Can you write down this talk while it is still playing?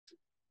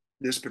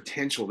this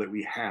potential that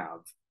we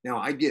have. Now,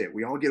 I get it.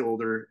 We all get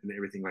older and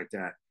everything like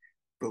that,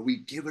 but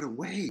we give it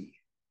away.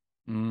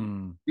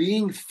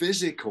 Being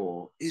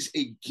physical is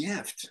a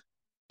gift.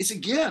 It's a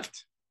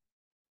gift.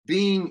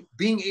 Being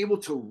able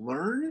to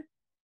learn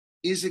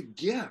is a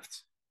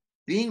gift.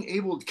 Being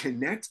able to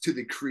connect to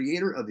the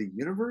creator of the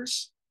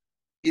universe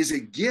is a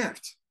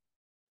gift.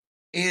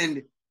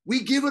 And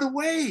we give it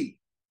away.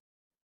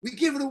 We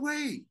give it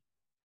away.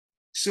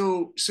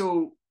 So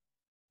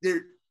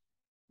there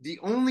the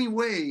only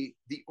way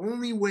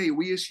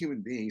we as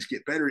human beings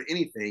get better at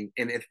anything,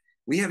 and if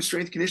we have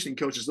strength conditioning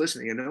coaches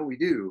listening, I know we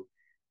do,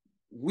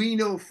 we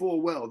know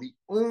full well the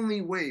only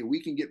way we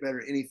can get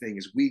better at anything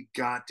is we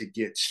got to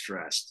get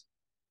stressed.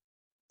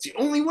 It's the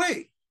only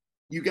way.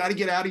 You got to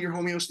get out of your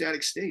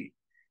homeostatic state.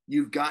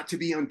 You've got to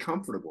be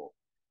uncomfortable.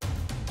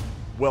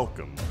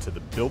 Welcome to the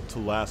Built to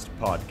Last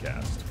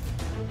podcast,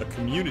 a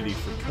community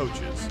for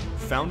coaches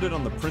founded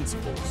on the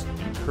principles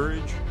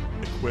encourage,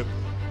 equip,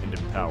 and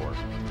empower.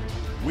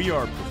 We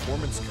are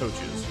performance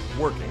coaches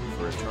working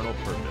for eternal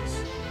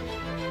purpose.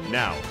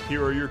 Now,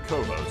 here are your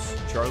co-hosts,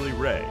 Charlie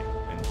Ray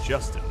and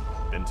Justin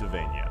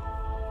Bentavania.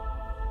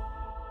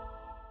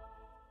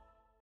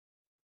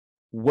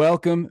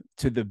 Welcome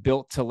to the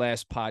Built to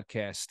Last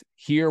podcast.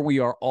 Here we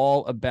are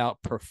all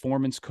about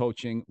performance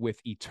coaching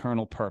with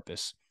eternal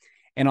purpose.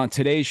 And on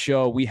today's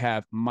show, we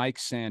have Mike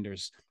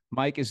Sanders.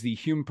 Mike is the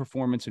Human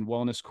Performance and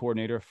Wellness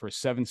Coordinator for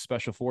 7th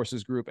Special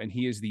Forces Group, and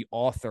he is the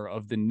author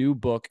of the new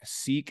book,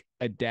 Seek,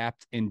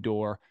 Adapt,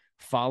 Endure,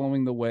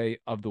 Following the Way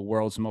of the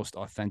World's Most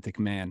Authentic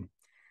Man.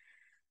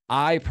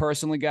 I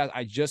personally, guys,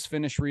 I just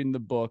finished reading the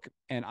book,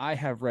 and I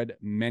have read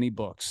many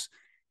books.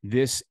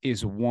 This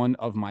is one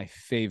of my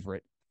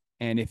favorite.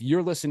 And if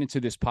you're listening to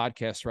this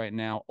podcast right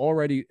now,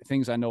 already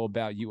things I know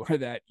about you are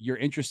that you're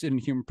interested in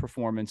human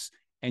performance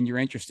and you're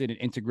interested in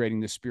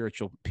integrating the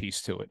spiritual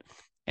piece to it.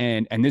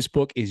 And this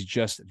book is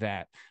just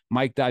that.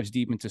 Mike dives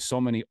deep into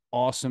so many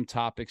awesome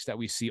topics that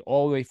we see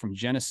all the way from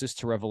Genesis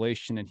to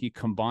Revelation, and he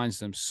combines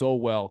them so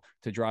well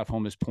to drive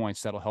home his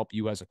points that'll help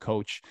you as a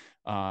coach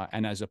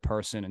and as a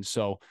person. And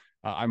so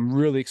I'm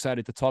really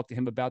excited to talk to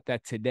him about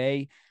that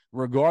today.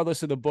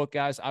 Regardless of the book,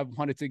 guys, I've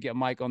wanted to get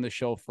Mike on the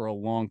show for a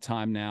long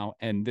time now,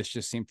 and this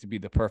just seemed to be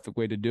the perfect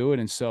way to do it.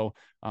 And so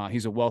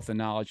he's a wealth of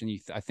knowledge, and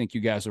I think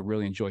you guys will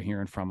really enjoy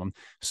hearing from him.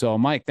 So,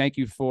 Mike, thank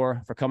you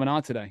for coming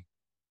on today.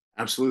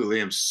 Absolutely.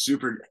 I'm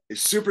super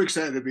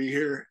excited to be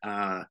here.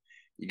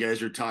 You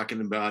guys are talking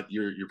about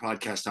your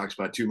podcast talks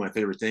about two of my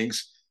favorite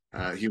things,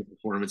 human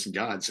performance and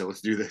God. So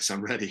let's do this.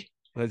 I'm ready.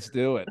 Let's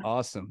do it.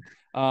 Awesome.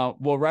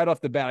 Well, right off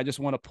the bat, I just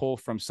want to pull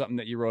from something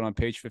that you wrote on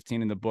page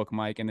 15 in the book,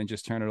 Mike, and then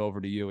just turn it over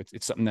to you.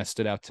 It's something that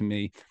stood out to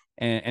me.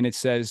 And it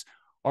says,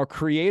 our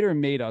Creator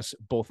made us,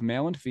 both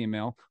male and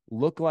female,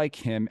 look like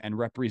him and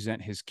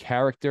represent his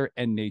character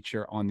and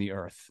nature on the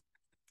earth.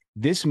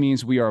 This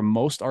means we are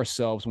most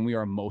ourselves when we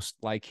are most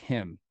like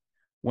him.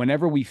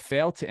 Whenever we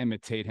fail to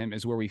imitate him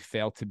is where we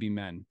fail to be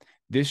men.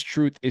 This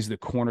truth is the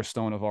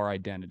cornerstone of our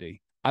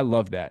identity. I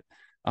love that.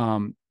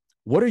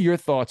 What are your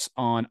thoughts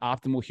on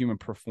optimal human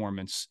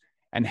performance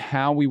and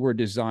how we were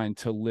designed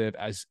to live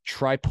as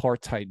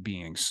tripartite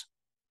beings?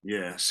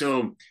 Yeah.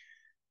 So,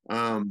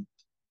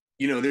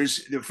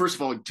 there's first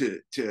of all,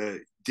 to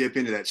dip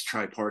into that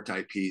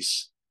tripartite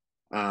piece.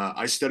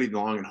 I studied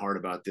long and hard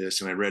about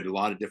this, and I read a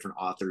lot of different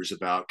authors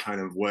about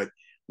kind of what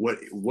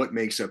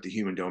makes up the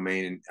human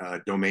domain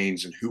and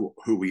domains and who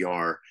we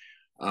are.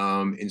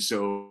 And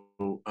so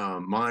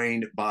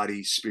mind,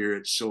 body,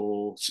 spirit,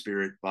 soul,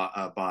 spirit,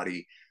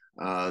 body.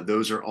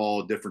 Those are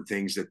all different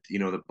things that,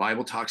 the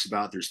Bible talks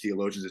about. There's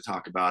theologians that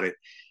talk about it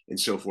and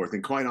so forth.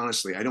 And quite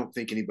honestly, I don't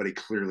think anybody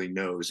clearly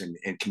knows and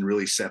can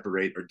really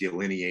separate or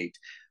delineate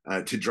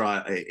to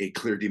draw a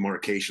clear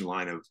demarcation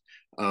line of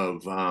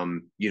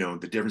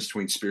the difference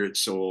between spirit,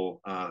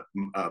 soul,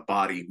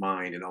 body,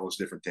 mind, and all those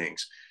different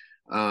things.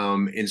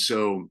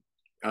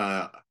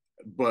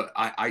 But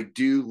I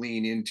do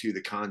lean into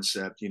the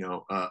concept,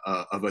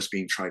 of us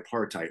being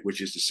tripartite, which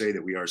is to say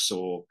that we are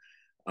soul,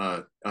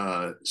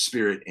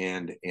 spirit,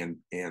 and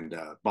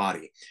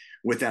body.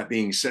 With that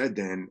being said,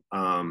 then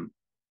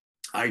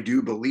I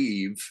do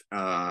believe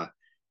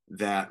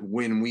that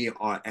when we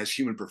are as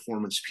human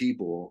performance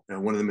people,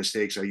 one of the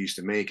mistakes I used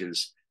to make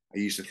is I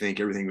used to think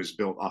everything was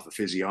built off of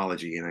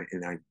physiology,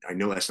 and I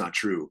know that's not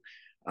true,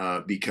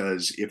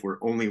 because if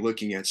we're only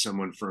looking at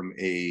someone from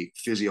a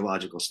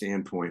physiological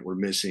standpoint, we're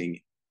missing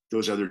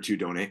those other two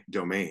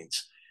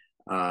domains,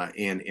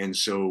 and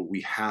so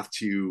we have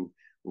to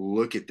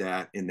look at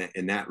that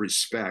in that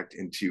respect,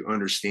 and to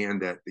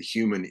understand that the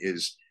human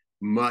is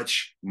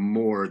much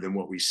more than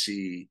what we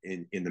see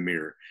in the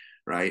mirror.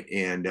 Right.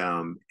 And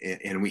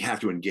we have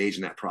to engage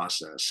in that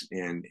process.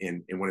 And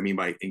what I mean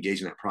by engage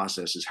in that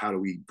process is how do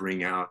we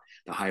bring out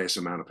the highest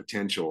amount of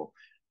potential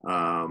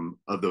of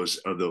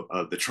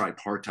the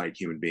tripartite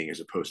human being, as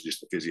opposed to just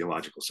the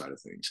physiological side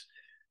of things.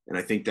 And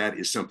I think that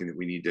is something that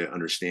we need to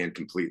understand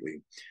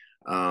completely.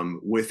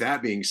 With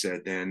that being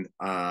said, then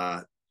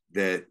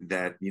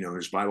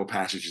there's Bible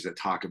passages that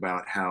talk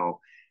about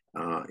how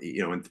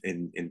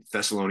in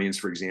Thessalonians,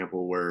 for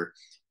example, where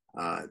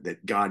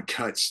that God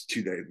cuts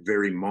to the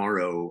very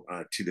marrow,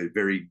 to the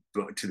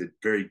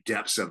very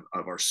depths of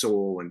our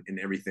soul and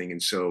everything.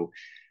 And so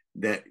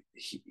that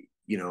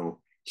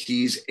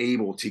he's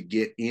able to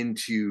get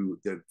into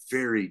the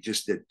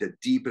the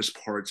deepest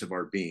parts of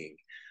our being.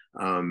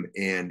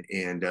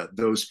 And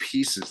those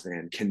pieces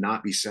then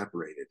cannot be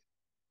separated.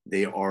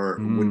 They are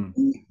when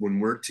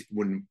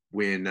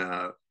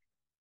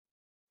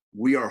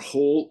we are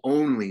whole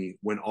only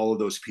when all of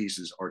those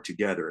pieces are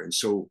together. And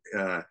so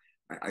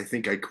I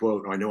think I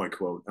quote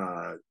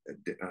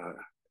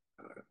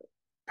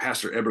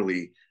Pastor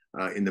Eberly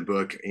in the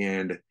book,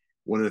 and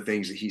one of the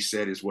things that he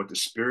said is, what the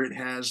spirit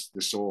has,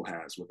 the soul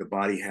has; what the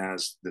body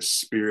has, the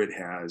spirit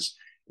has,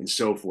 and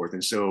so forth.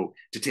 And so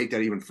to take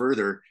that even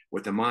further,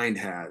 what the mind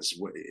has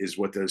is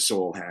what the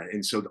soul has.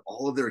 And so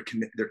all of they're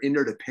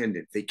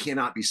interdependent. They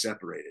cannot be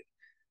separated.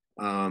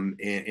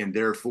 And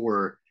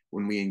therefore,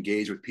 when we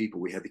engage with people,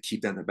 we have to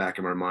keep that in the back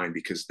of our mind,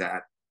 because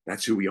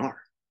that's who we are,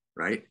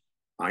 right?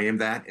 I am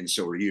that, and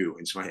so are you.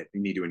 And so we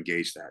need to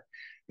engage that.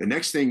 The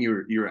next thing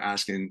you're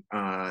asking,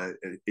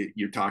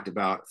 you talked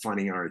about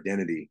finding our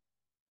identity.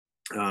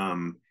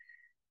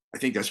 I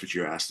think that's what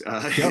you asked.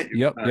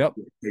 Yep.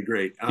 Okay,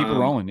 great. Keep it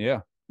rolling.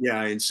 Yeah.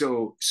 Yeah. And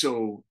so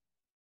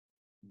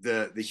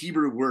the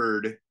Hebrew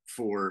word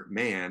for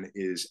man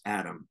is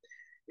Adam.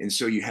 And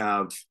so you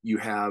have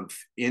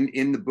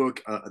in the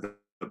book,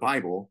 the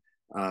Bible,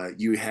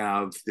 you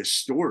have this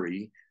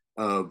story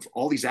of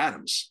all these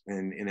Adams.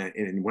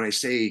 And when I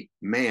say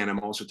man, I'm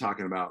also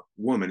talking about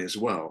woman as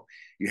well.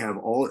 You have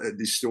all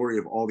the story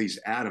of all these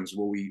Adams.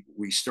 Well,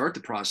 we start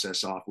the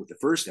process off with the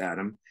first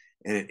Adam,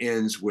 and it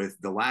ends with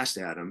the last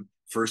Adam,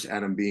 first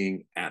Adam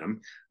being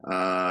Adam.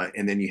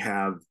 And then you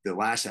have the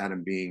last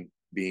Adam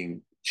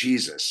being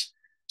Jesus.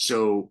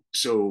 So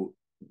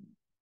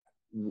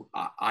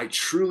I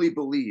truly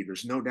believe,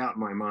 there's no doubt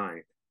in my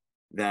mind,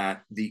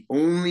 that the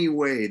only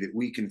way that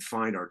we can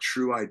find our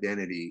true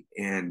identity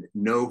and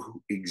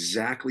know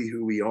exactly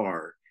who we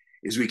are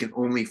is we can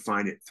only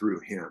find it through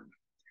him.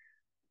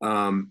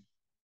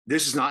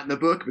 This is not in the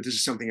book, but this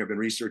is something I've been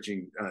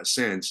researching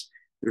since.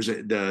 There's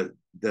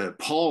the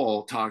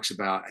Paul talks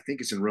about, I think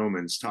it's in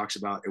Romans, talks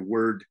about a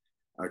word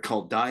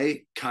called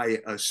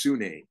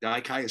dikaiosune.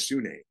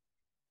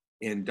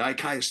 And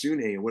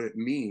dikaiosune, what it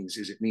means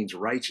is, it means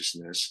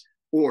righteousness,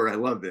 or I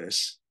love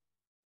this,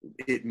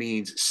 it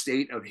means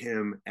state of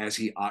him as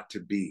he ought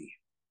to be.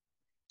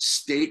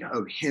 State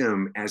of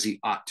him as he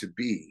ought to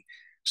be.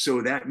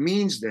 So that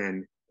means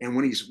then, and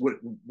when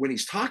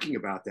he's talking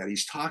about that,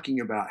 he's talking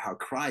about how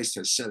Christ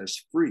has set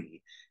us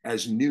free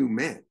as new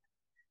men.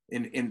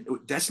 And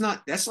that's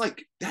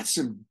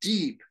some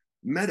deep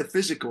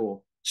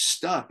metaphysical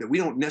stuff that we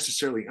don't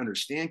necessarily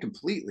understand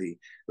completely.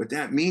 But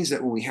that means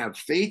that when we have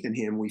faith in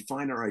him, we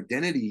find our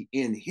identity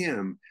in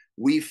him.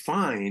 We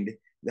find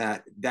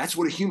that that's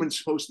what a human's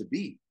supposed to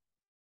be.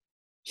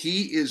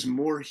 He is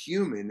more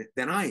human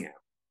than I am.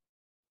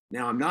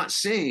 Now, I'm not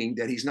saying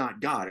that he's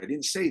not God. I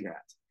didn't say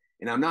that.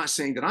 And I'm not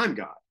saying that I'm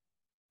God.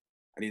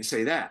 I didn't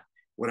say that.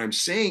 What I'm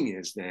saying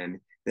is then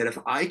that if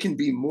I can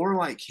be more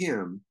like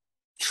him,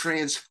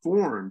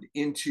 transformed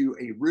into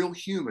a real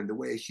human, the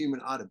way a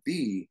human ought to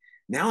be,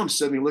 now I'm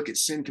suddenly look at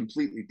sin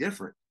completely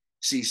different.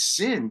 See,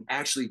 sin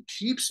actually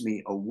keeps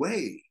me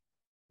away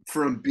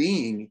from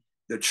being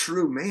the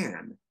true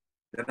man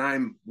that I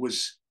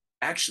was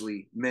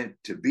actually meant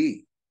to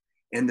be.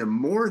 And the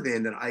more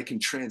then that I can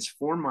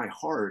transform my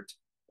heart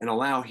and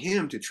allow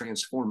him to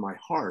transform my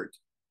heart,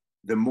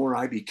 the more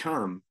I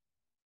become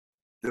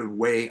the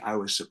way I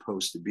was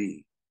supposed to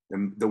be,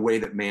 the way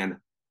that man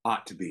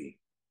ought to be.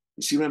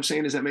 You see what I'm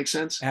saying? Does that make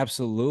sense?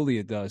 Absolutely,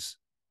 it does.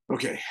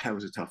 Okay, that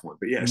was a tough one,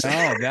 but yes.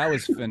 No, that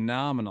was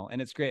phenomenal.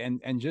 And it's great.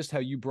 And just how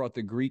you brought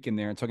the Greek in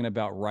there and talking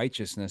about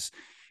righteousness.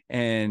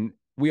 And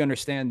we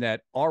understand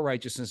that our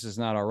righteousness is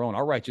not our own.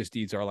 Our righteous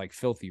deeds are like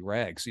filthy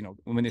rags. You know,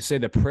 when they say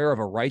the prayer of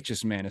a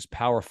righteous man is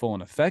powerful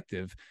and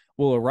effective,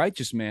 well, a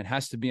righteous man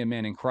has to be a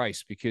man in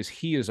Christ, because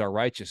he is our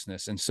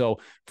righteousness. And so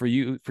for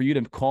you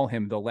to call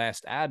him the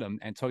last Adam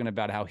and talking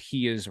about how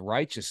he is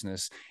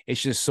righteousness,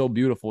 it's just so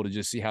beautiful to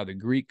just see how the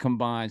Greek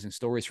combines and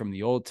stories from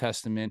the Old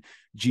Testament,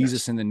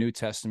 Jesus in the New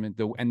Testament,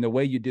 and the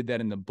way you did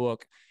that in the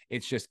book.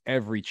 It's just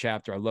every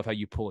chapter. I love how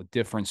you pull a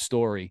different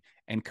story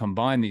and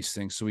combine these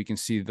things so we can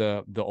see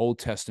the Old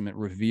Testament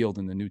revealed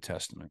in the New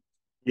Testament.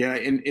 Yeah,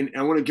 and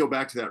I want to go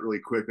back to that really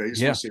quick. I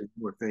just want to say one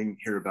more thing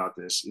here about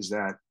this, is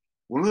that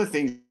one of the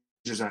things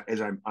as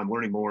I'm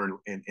learning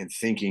more and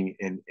thinking,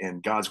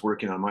 and God's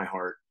working on my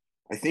heart,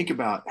 I think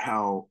about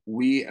how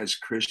we as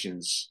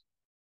Christians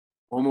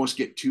almost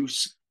get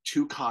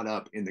too caught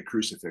up in the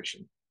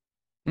crucifixion,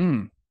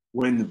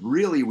 when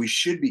really we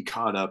should be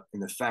caught up in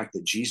the fact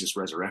that Jesus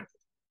resurrected.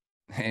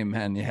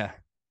 Amen. Yeah.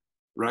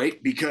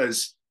 Right?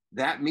 Because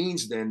that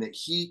means then that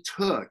he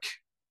took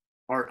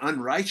our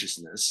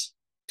unrighteousness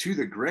to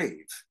the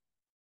grave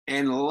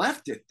and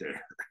left it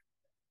there.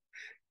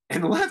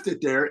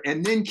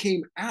 And then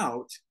came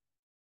out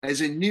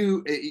as a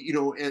new,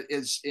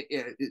 as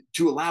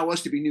to allow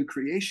us to be new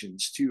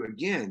creations, to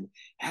again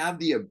have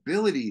the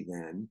ability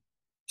then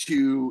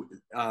to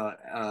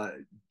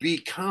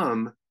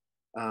become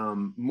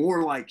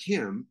more like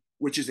him,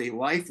 which is a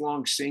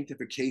lifelong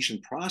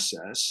sanctification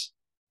process.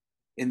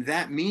 And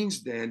that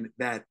means then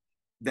that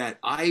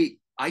I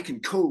can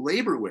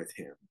co-labor with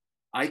him.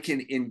 I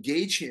can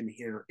engage him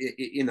here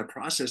in the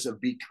process of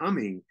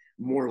becoming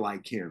more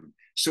like him.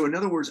 So in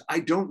other words, I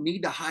don't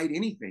need to hide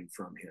anything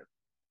from him,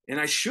 and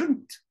I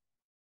shouldn't,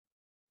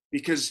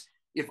 because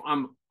if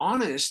I'm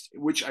honest,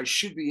 which I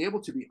should be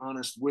able to be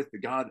honest with the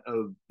God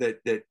of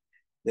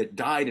that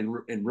died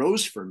and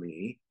rose for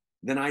me,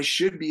 then I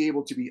should be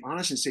able to be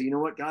honest and say, you know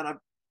what, God,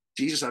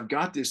 Jesus, I've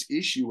got this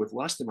issue with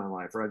lust in my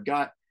life, or I've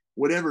got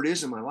whatever it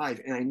is in my life,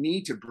 and I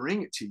need to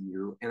bring it to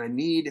you, and I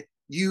need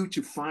you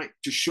to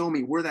show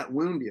me where that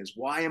wound is.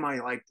 Why am I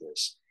like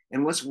this?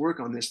 And let's work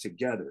on this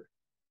together,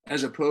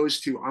 as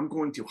opposed to I'm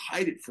going to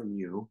hide it from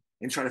you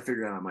and try to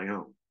figure it out on my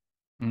own.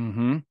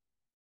 Mm-hmm.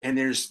 And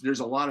there's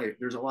a lot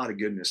of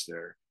goodness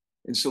there.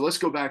 And so let's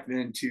go back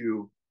then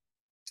to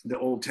the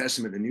Old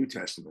Testament, the New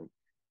Testament.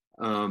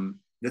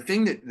 The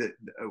thing that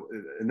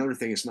another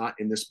thing is not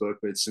in this book,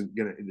 but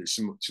there's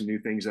some new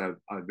things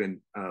I've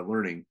been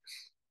learning,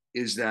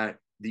 is that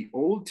the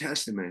Old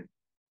Testament,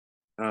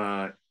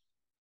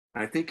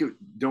 I think,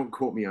 don't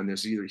quote me on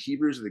this, either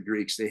Hebrews or the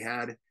Greeks, they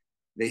had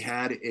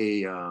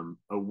a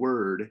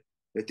word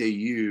that they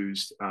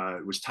used.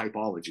 It was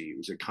typology. It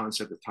was a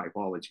concept of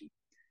typology.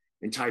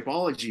 And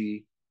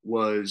typology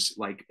was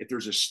like, if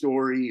there's a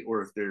story,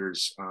 or if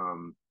there's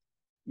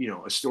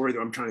a story that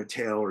I'm trying to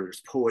tell, or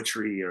there's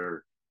poetry,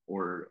 or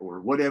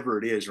whatever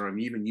it is, or I'm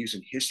even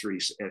using history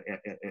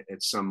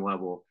at some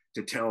level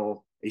to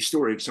tell a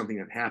story of something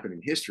that happened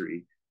in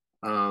history.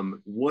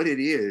 What it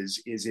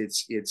is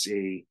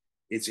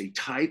it's a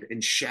type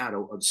and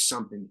shadow of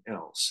something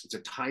else. It's a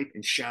type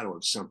and shadow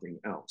of something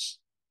else.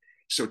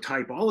 So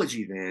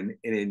typology then,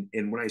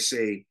 and when I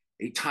say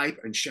a type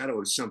and shadow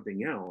of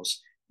something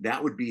else,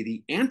 that would be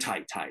the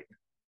antitype.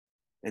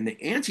 And the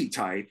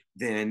antitype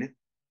then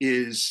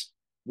is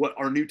what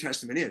our New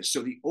Testament is.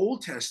 So the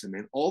Old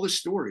Testament, all the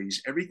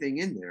stories, everything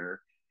in there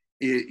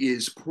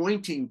is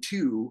pointing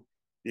to,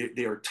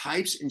 they are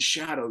types and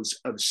shadows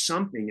of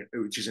something,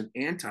 which is an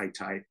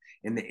antitype,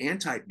 and the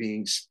antitype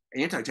being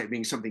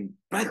something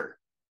better.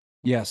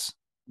 Yes.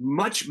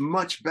 Much,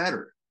 much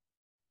better.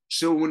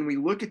 So when we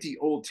look at the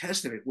Old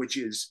Testament, which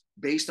is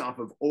based off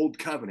of Old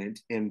Covenant,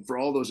 and for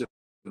all those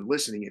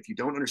listening, if you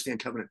don't understand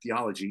covenant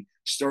theology,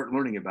 start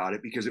learning about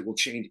it, because it will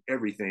change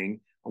everything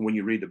when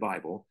you read the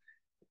Bible.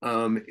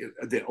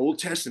 The Old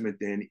Testament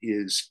then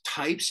is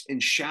types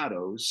and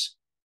shadows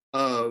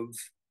of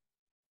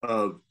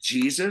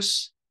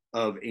Jesus,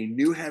 of a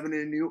new heaven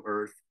and a new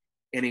earth,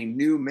 and a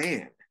new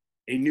man,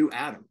 a new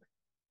Adam.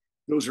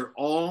 Those are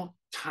all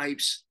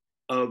types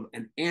of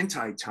an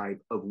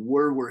antitype of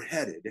where we're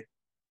headed.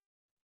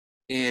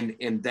 And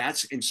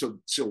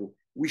so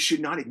we should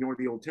not ignore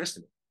the Old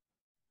Testament,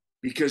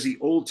 because the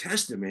Old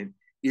Testament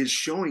is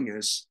showing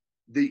us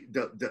the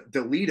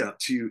lead up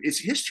to its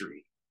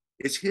history.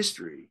 It's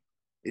history.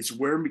 It's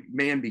where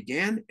man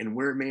began and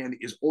where man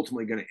is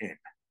ultimately going to end,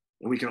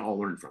 and we can all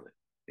learn from it.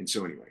 And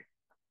so anyway.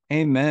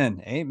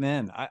 Amen.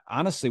 Amen.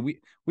 Honestly,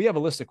 we have a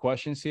list of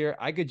questions here.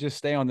 I could just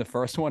stay on the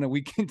first one, and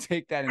we can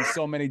take that in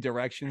so many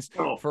directions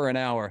for an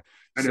hour.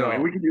 I know,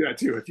 and we can do that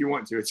too if you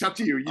want to. It's up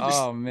to you.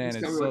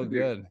 It's so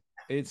good.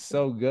 It's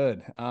so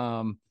good.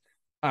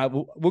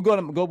 We'll go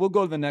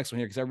to the next one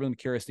here, because I'm really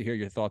curious to hear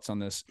your thoughts on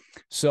this.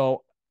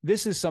 So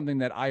this is something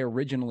that I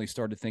originally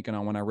started thinking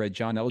on when I read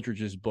John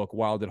Eldredge's book,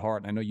 Wild at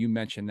Heart. And I know you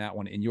mentioned that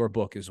one in your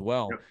book as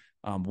well. Yep.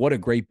 What a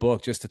great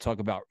book, just to talk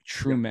about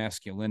true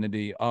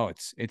masculinity. Oh,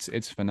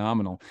 it's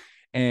phenomenal.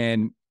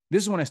 And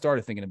this is when I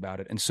started thinking about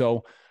it. And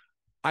so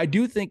I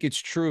do think it's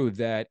true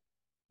that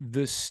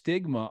the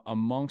stigma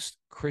amongst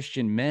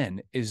Christian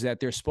men is that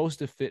they're supposed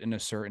to fit in a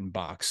certain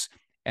box.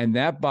 And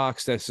that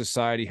box that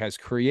society has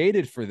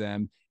created for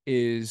them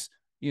is,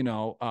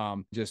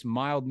 just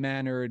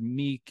mild-mannered,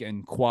 meek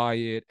and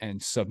quiet and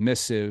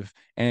submissive.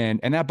 And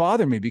that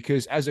bothered me,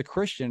 because as a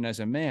Christian, as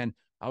a man,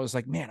 I was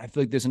like, man, I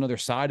feel like there's another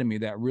side of me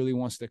that really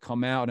wants to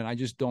come out, and I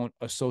just don't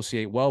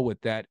associate well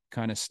with that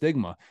kind of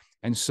stigma.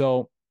 And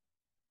so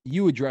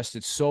you addressed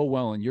it so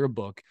well in your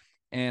book.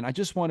 And I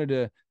just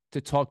wanted to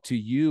talk to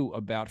you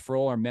about, for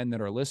all our men that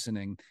are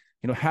listening,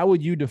 how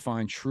would you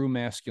define true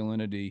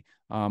masculinity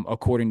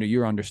according to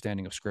your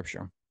understanding of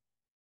Scripture?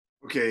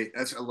 Okay,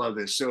 I love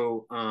this.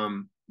 So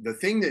the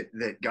thing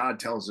that God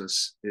tells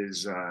us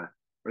is, or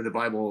the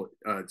Bible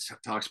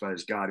talks about,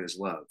 is God is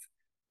love.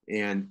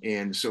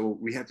 And so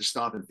we have to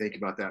stop and think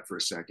about that for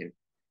a second.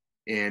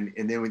 And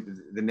then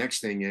the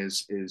next thing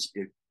is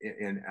it,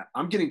 and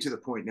I'm getting to the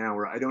point now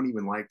where I don't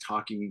even like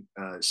talking,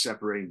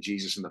 separating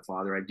Jesus and the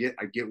Father. I get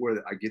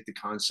the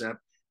concept,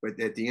 but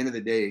at the end of the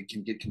day, it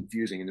can get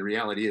confusing. And the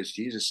reality is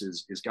Jesus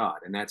is God.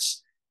 And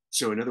that's,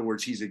 so in other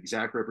words, he's the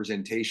exact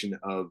representation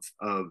of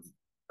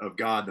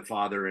God, the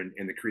Father,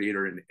 and the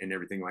Creator, and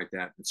everything like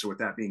that. And so with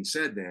that being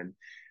said, then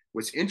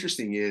what's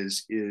interesting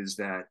is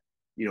that,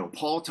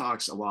 Paul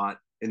talks a lot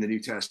in the New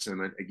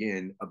Testament,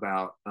 again,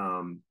 about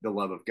the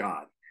love of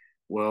God.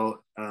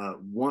 Well,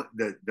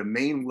 the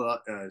main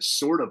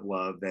sort of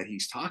love that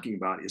he's talking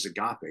about is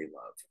agape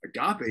love.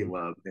 Agape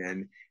love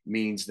then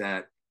means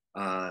that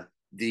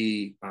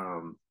the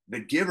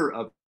giver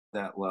of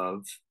that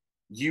love,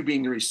 you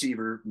being the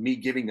receiver, me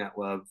giving that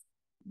love,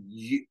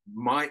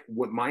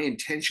 what my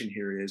intention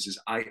here is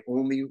I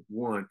only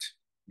want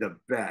the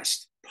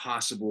best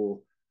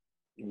possible,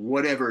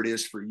 whatever it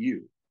is for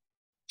you.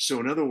 So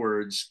in other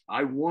words,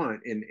 I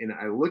want, and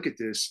I look at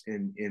this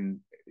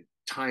in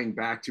tying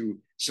back to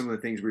some of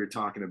the things we were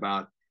talking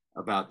about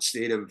the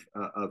state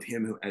of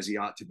him as he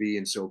ought to be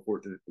and so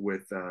forth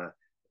with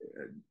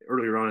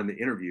earlier on in the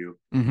interview.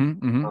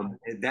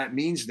 That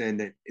means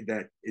then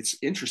that it's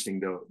interesting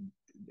though,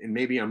 and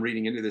maybe I'm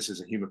reading into this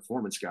as a human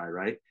performance guy,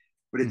 right?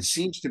 But it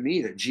seems to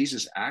me that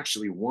Jesus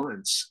actually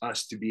wants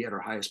us to be at our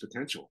highest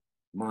potential,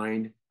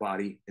 mind,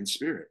 body, and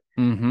spirit.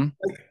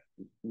 Like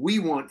we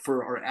want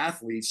for our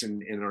athletes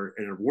and our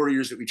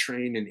warriors that we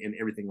train and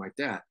everything like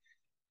that.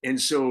 And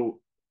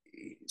so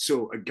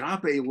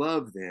agape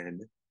love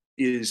then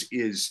is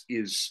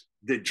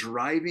the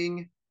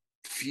driving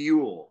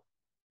fuel.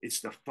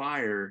 It's the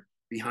fire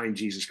behind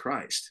Jesus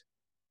Christ.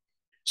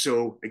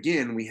 So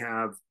again, we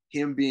have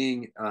him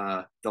being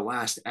the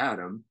last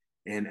Adam.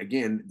 And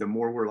again, the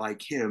more we're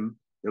like him,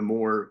 the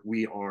more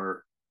we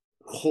are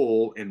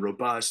whole and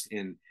robust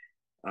and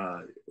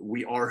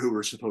we are who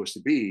we're supposed to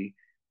be.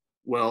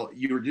 Well,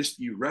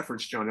 you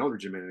referenced John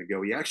Eldredge a minute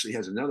ago. He actually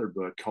has another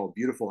book called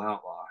Beautiful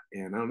Outlaw.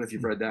 And I don't know if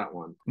you've read that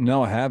one.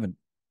 No, I haven't.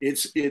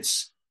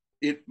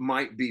 It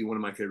might be one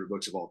of my favorite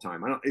books of all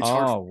time. It's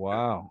hard. Oh,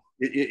 wow.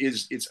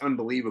 It's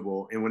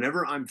unbelievable. And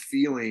whenever I'm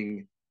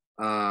feeling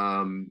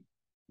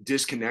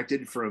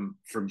disconnected from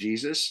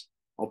Jesus,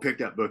 I'll pick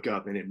that book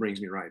up and it brings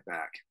me right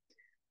back.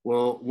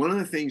 Well, one of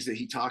the things that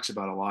he talks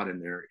about a lot in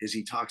there is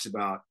he talks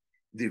about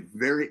the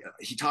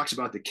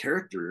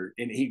character,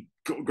 and he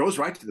goes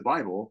right to the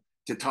Bible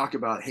to talk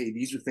about, hey,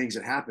 these are things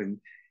that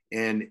happen.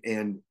 And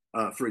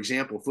for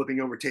example, flipping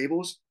over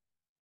tables,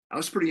 I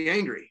was pretty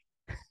angry,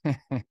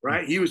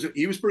 right? He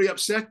was pretty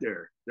upset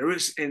there. There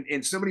was,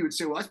 and somebody would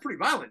say, well, that's pretty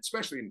violent,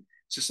 especially in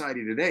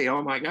society today.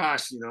 Oh my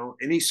gosh,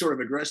 any sort of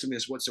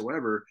aggressiveness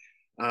whatsoever.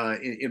 But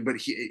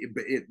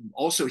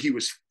he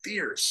was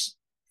fierce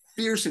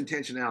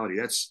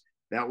intentionality.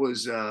 That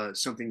was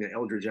something that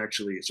Eldredge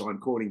actually, so I'm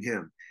quoting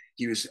him.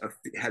 He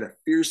had a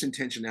fierce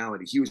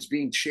intentionality. He was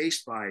being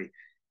chased by,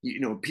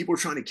 people were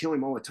trying to kill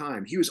him all the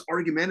time. He was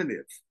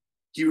argumentative.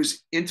 He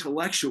was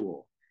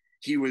intellectual.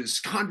 He was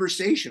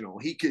conversational.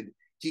 He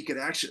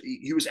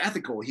was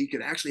ethical. He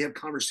could actually have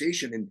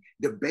conversation and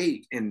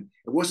debate, and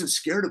wasn't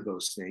scared of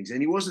those things.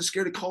 And he wasn't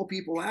scared to call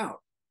people out.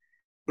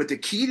 But the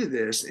key to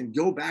this, and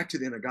go back to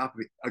the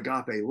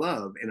agape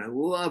love, and I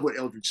love what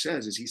Eldredge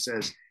says, is he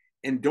says,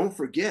 and don't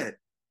forget,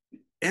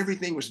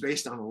 everything was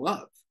based on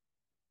love.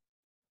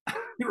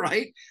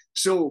 Right?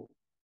 So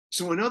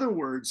in other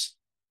words,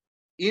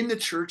 in the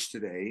church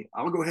today,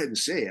 I'll go ahead and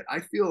say it, I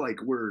feel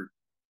like we're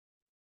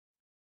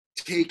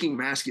taking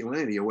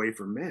masculinity away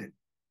from men.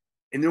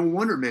 And no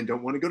wonder men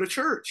don't want to go to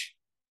church.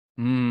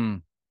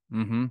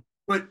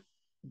 But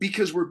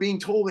because we're being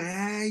told,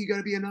 hey, you got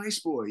to be a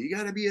nice boy. You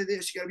got to be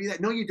this, you got to be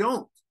that. No, you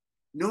don't.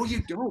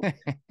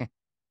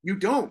 You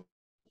don't.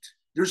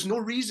 There's no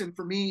reason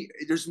for me.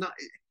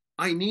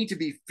 I need to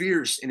be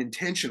fierce and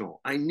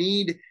intentional. I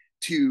need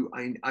to,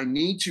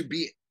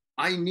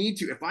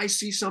 if I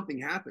see something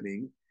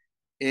happening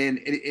and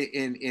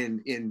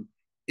in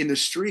the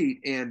street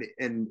and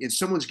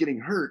someone's getting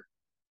hurt,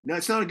 now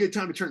it's not a good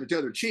time to turn the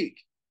other cheek.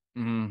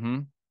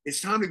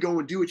 It's time to go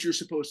and do what you're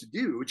supposed to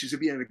do, which is to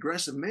be an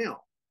aggressive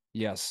male.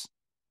 Yes.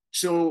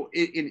 So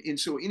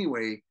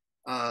anyway,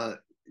 there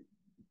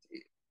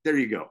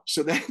you go.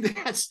 So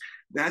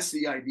that's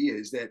the idea,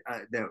 is that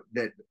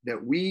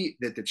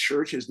the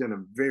church has done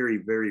a very,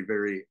 very,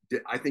 very,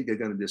 I think they've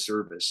done a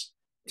disservice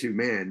to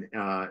men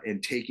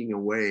in taking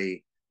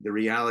away the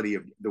reality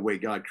of the way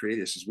God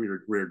created us. Is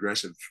we're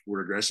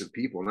aggressive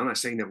people. And I'm not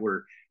saying that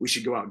we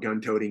should go out gun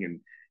toting and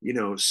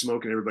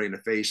smoking everybody in the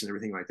face and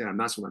everything like that. And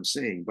that's what I'm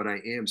saying. But I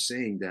am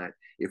saying that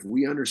if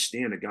we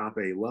understand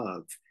agape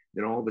love,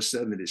 then all of a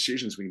sudden the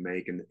decisions we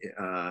make, and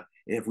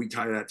if we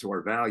tie that to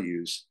our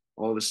values,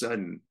 all of a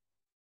sudden,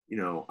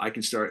 I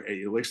can start,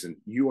 hey, listen,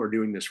 you are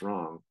doing this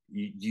wrong.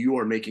 You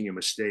are making a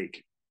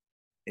mistake.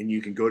 And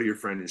you can go to your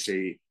friend and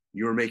say,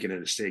 you're making a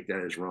mistake.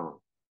 That is wrong.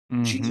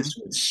 Jesus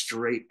went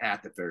straight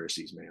at the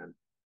Pharisees, man.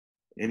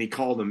 And he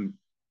called them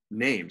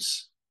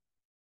names,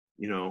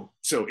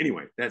 So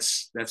anyway,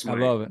 that's my, I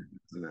love it.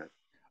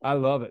 I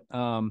love it.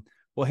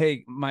 Well,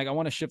 hey, Mike, I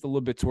want to shift a little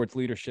bit towards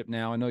leadership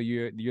now. I know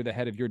you're the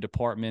head of your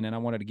department, and I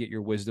wanted to get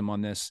your wisdom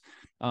on this.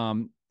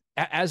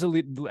 As a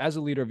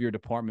leader of your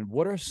department,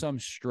 what are some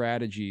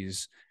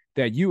strategies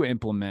that you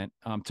implement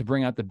to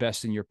bring out the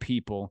best in your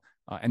people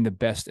and the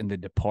best in the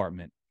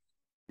department?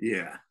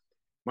 Yeah,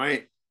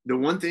 the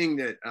one thing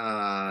that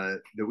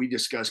we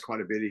discuss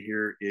quite a bit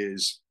here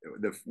is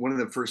one of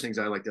the first things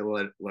I like to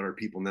let our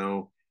people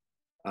know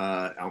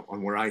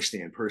on where I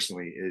stand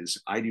personally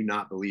is I do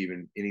not believe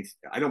in anything.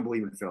 I don't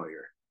believe in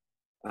failure.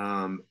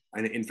 And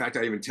in fact,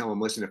 I even tell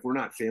them, listen, if we're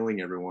not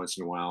failing every once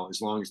in a while,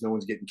 as long as no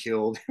one's getting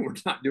killed, we're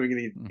not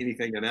doing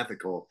anything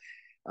unethical,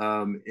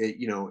 or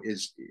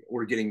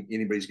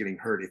anybody's getting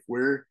hurt.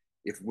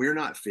 If we're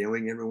not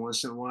failing every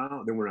once in a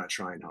while, then we're not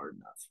trying hard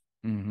enough.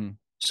 Mm-hmm.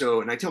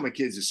 So, and I tell my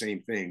kids the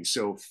same thing.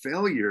 So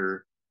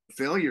failure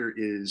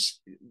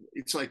is,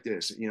 it's like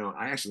this.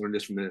 I actually learned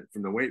this from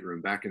the weight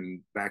room back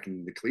in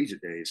the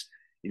collegiate days.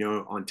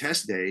 On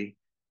test day,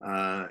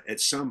 at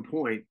some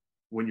point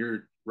when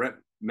you're rep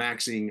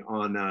maxing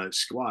on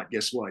squat,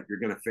 guess what? You're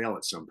going to fail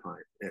at some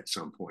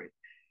point.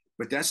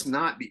 But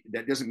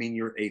that doesn't mean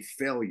you're a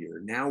failure.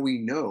 Now we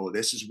know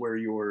this is where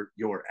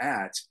you're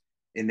at,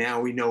 and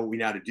now we know what we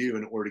got to do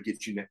in order to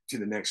get you to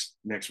the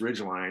next ridge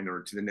line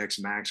or to the next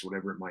max,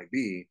 whatever it might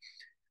be.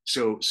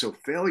 So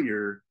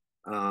failure,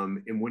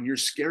 and when you're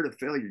scared of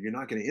failure, you're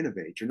not going to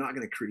innovate. You're not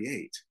going to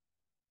create.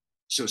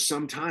 So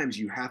sometimes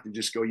you have to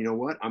just go, you know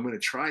what? I'm going to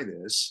try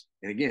this.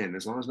 And again,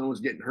 as long as no one's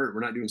getting hurt,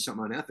 we're not doing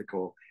something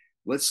unethical.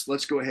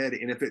 Let's go ahead.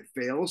 And if it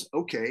fails,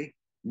 okay,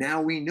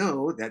 now we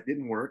know that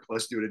didn't work.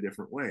 Let's do it a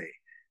different way.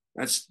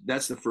 That's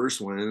the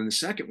first one. And then the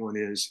second one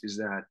is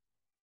that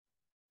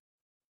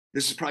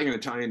this is probably going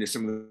to tie into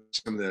some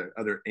of the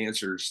other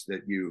answers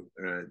that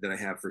I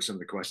have for some of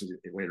the questions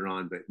later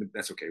on, but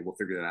that's okay. We'll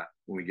figure that out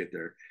when we get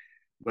there.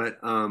 But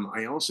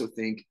I also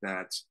think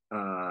that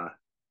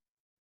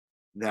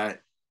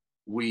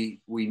we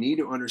need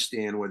to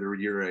understand, whether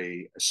you're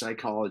a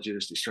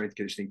psychologist, a strength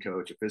conditioning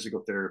coach, a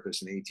physical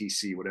therapist, an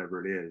ATC,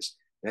 whatever it is,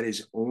 that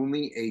is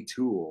only a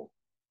tool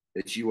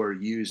that you are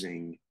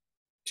using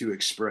to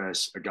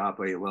express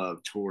agape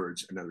love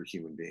towards another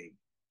human being.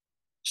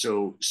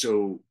 So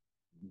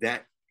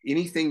that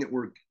anything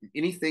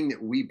that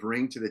we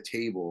bring to the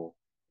table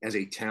as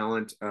a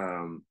talent,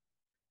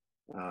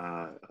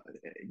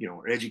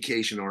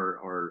 education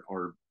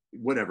or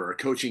whatever, a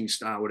coaching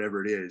style,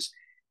 whatever it is,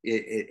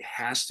 it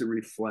has to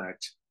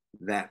reflect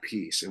that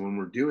piece. And when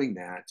we're doing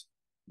that,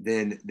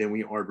 then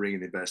we are bringing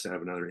the best out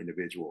of another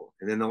individual.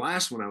 And then the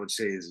last one I would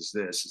say is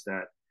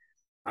that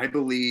I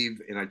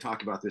believe, and I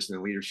talk about this in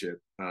the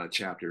leadership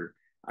chapter,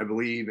 I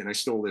believe, and I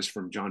stole this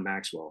from John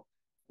Maxwell.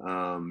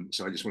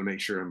 So I just want to make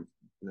sure I'm,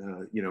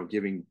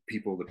 giving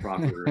people the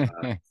proper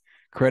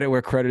credit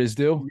where credit is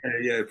due.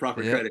 Yeah,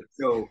 proper credit.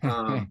 So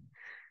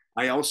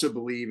I also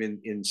believe in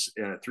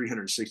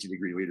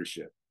 360-degree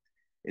leadership.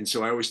 And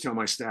so I always tell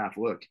my staff,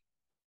 look,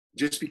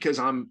 just because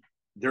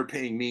they're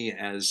paying me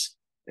as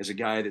a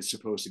guy that's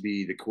supposed to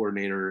be the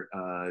coordinator,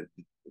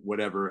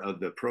 whatever, of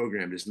the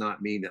program, does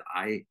not mean that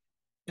I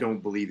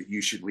don't believe that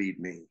you should lead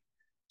me.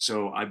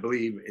 So I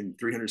believe in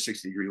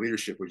 360-degree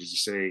leadership, which is to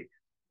say,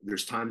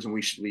 there's times when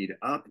we should lead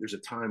up, there's a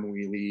time when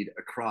we lead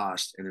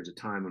across, and there's a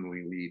time when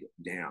we lead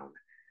down.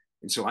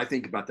 And so I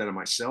think about that in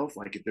myself.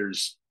 Like if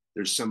there's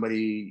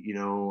somebody,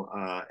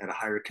 at a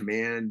higher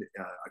command,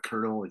 a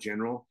colonel, a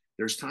general,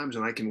 there's times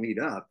when I can lead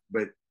up,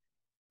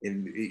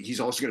 and he's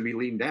also going to be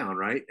leading down,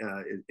 right?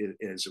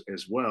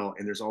 As well.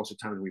 And there's also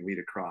times we lead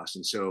across.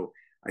 And so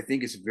I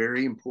think it's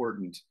very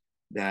important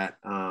that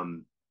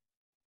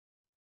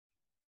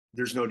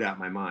there's no doubt in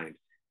my mind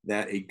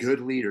that a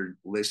good leader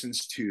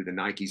listens to the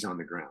Nikes on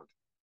the ground.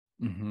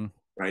 Mm-hmm.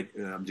 Right.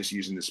 I'm just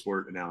using the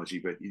sport analogy,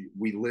 but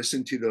we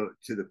listen to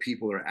the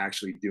people who are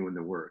actually doing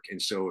the work.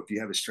 And so if you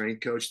have a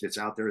strength coach that's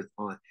out there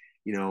on,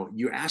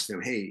 you ask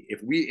them, hey,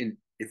 if we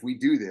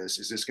do this,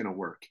 is this going to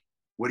work?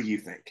 What do you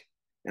think?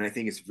 And I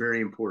think it's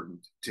very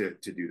important to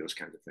do those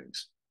kinds of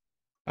things.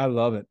 I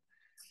love it.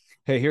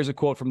 Hey, here's a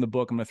quote from the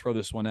book. I'm going to throw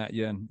this one at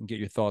you and get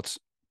your thoughts.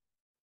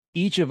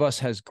 Each of us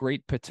has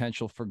great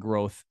potential for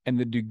growth, and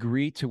the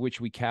degree to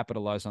which we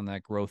capitalize on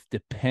that growth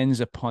depends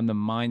upon the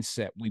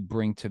mindset we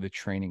bring to the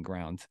training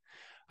ground.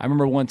 I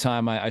remember one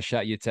time I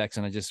shot you a text,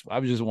 and I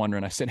was just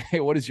wondering. I said, "Hey,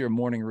 what does your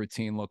morning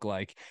routine look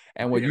like?"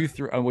 And when you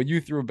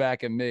threw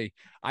back at me,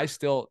 I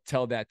still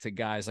tell that to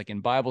guys. Like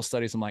in Bible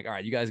studies, I'm like, "All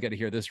right, you guys got to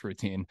hear this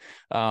routine."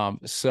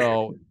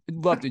 So I'd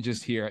love to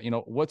just hear,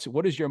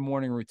 what is your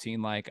morning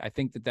routine like? I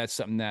think that's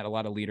something that a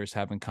lot of leaders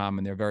have in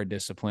common. They're very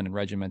disciplined and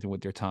regimented with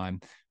their time.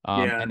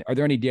 And are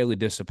there any daily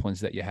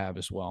disciplines that you have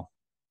as well?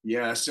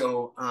 Yeah.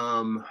 So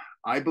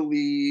I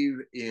believe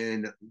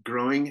in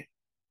growing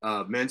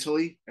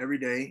mentally every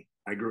day.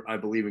 I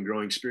believe in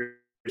growing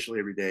spiritually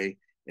every day,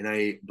 and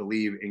I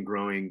believe in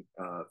growing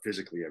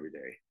physically every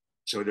day.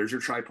 So there's your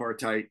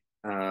tripartite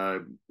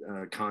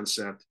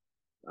concept,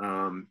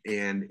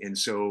 and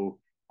so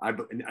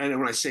and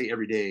when I say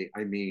every day,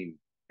 I mean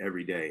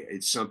every day.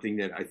 It's something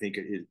that I think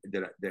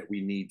that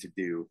we need to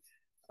do.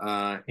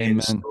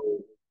 And so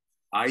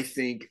I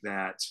think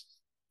that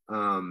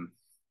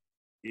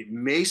it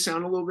may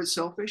sound a little bit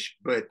selfish,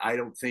 but I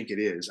don't think it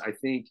is. I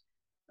think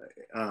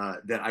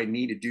that I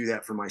need to do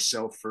that for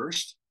myself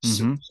first,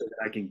 so that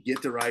I can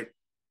get the right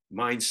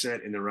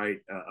mindset and the right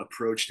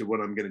approach to what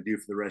I'm going to do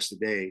for the rest of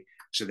the day.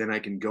 So then I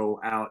can go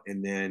out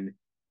and then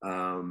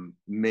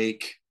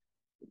make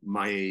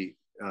my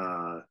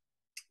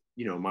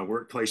my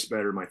workplace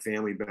better, my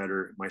family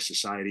better, my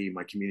society,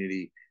 my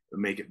community,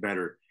 make it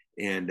better.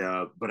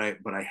 but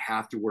I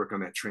have to work on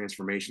that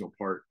transformational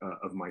part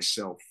of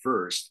myself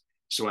first,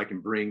 so I can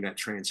bring that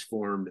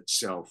transformed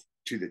self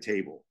to the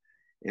table.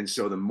 And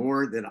so the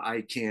more that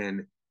I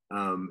can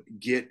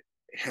get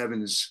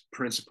heaven's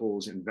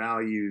principles and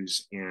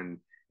values and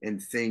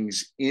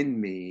things in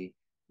me,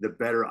 the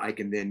better I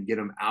can then get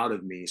them out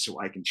of me, so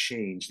I can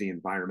change the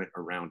environment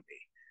around me.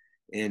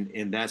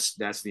 And that's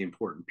the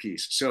important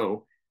piece.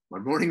 So my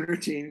morning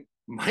routine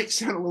might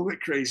sound a little bit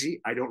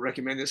crazy. I don't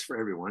recommend this for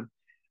everyone,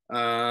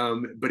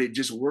 but it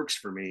just works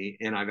for me.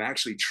 And I've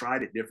actually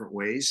tried it different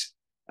ways,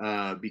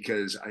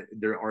 because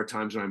there are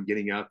times when I'm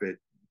getting up at,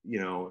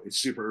 it's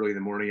super early in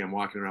the morning. I'm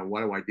walking around.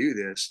 Why do I do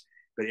this?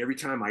 But every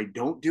time I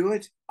don't do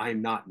it,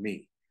 I'm not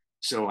me.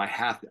 So I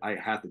have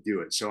to do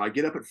it. So I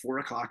get up at 4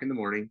 o'clock in the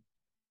morning,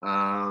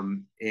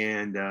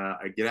 and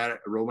I get out, I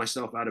roll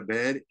myself out of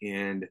bed,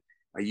 and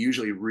I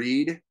usually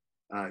read.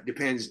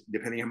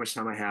 Depending how much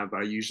time I have,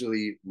 but I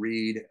usually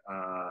read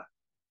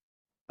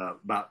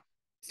about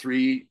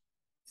three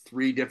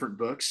different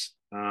books,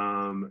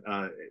 and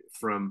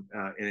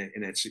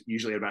it's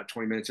usually about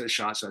 20 minutes at a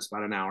shot, so that's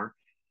about an hour.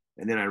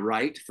 And then I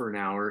write for an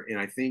hour. And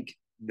I think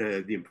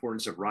the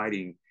importance of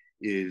writing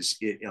is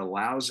it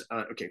allows,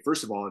 okay,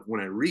 first of all,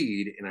 when I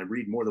read, and I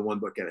read more than one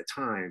book at a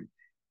time,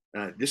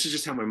 this is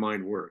just how my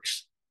mind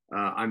works.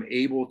 I'm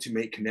able to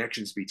make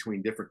connections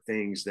between different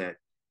things that,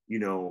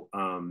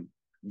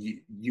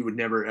 you would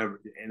never ever,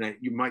 and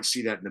you might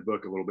see that in the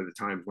book a little bit of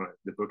times when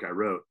the book I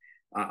wrote.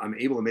 I'm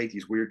able to make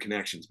these weird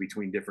connections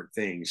between different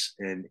things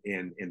and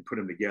put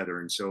them together.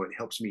 And so it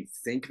helps me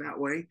think that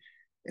way.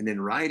 And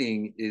then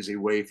writing is a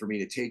way for me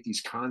to take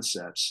these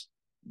concepts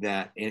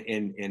that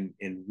and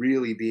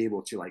really be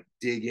able to like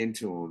dig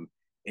into them,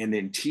 and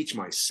then teach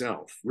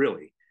myself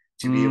really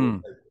to be able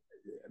to,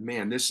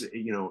 man, this,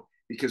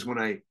 because when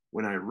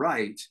I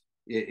write,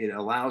 it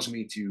allows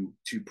me to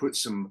put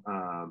some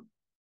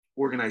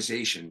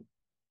organization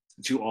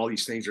to all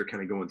these things that are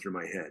kind of going through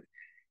my head.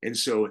 And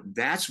so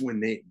that's when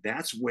the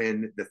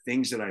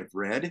things that I've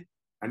read,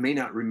 I may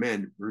not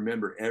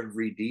remember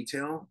every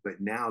detail,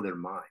 but now they're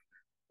mine.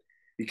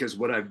 Because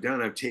what I've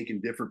done, I've taken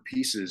different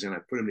pieces and I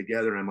put them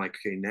together, and I'm like,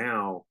 okay,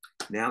 now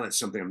that's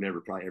something I'm never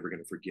probably ever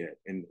going to forget.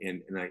 And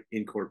I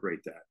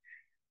incorporate that.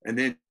 And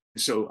then,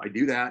 so I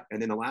do that.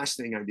 And then the last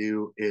thing I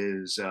do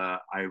is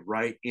I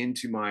write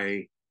into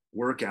my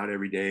workout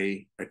every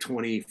day a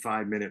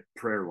 25-minute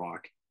prayer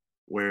walk,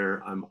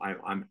 where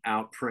I'm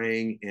out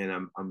praying,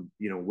 and I'm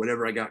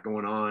whatever I got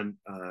going on,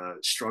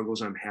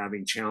 struggles I'm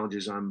having,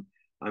 challenges I'm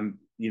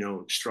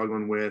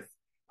struggling with.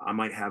 I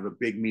might have a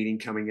big meeting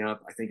coming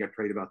up. I think I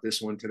prayed about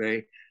this one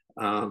today.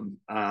 And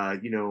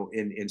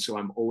so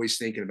I'm always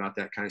thinking about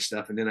that kind of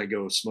stuff. And then I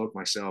go smoke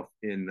myself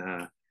in,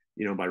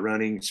 by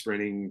running,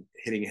 sprinting,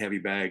 hitting a heavy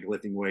bag,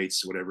 lifting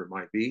weights, whatever it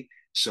might be.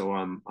 So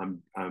I'm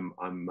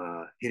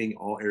hitting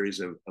all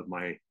areas of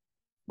my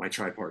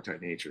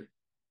tripartite nature.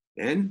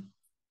 Then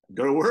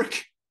go to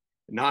work,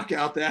 knock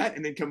out that,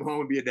 and then come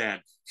home and be a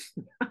dad.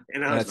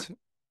 And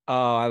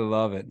I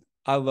love it.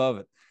 I love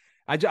it.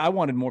 I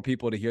wanted more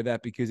people to hear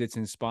that, because it's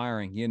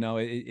inspiring.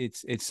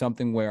 It's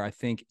something where I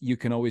think you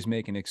can always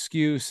make an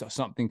excuse,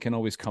 something can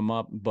always come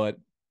up, but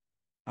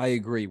I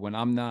agree, when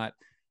I'm not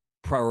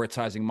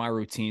prioritizing my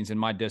routines and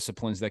my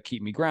disciplines that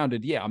keep me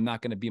grounded, I'm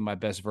not going to be my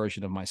best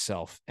version of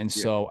myself. And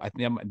so I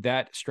think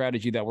that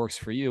strategy that works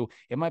for you,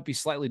 it might be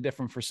slightly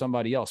different for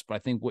somebody else. But I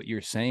think what you're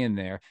saying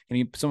there,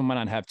 someone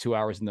might not have 2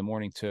 hours in the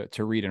morning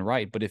to read and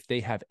write, but if they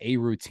have a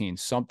routine,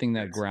 something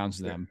that grounds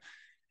them,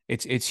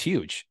 it's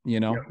huge,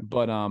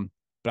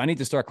 but I need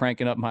to start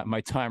cranking up my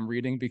time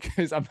reading,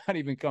 because I'm not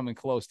even coming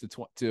close to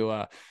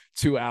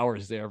 2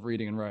 hours there of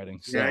reading and writing.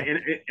 So. Yeah,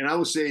 and I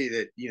will say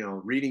that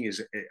reading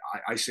is,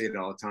 I say it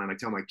all the time. I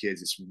tell my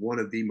kids it's one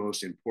of the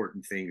most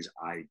important things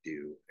I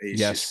do. It's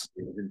yes.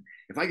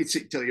 If I could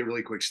tell you a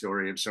really quick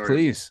story, I'm sorry.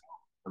 Please.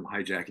 I'm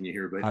hijacking you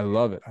here, but I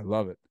love it. I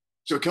love it.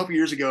 So a couple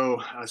years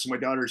ago, so my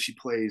daughter, she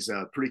plays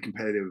pretty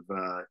competitive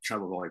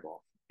travel volleyball,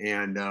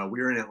 and we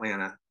were in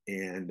Atlanta,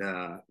 and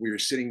we were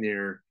sitting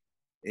there.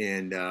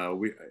 And I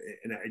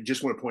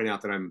just want to point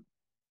out that I'm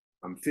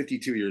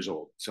 52 years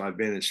old. So I've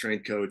been a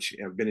strength coach.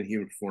 I've been in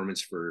human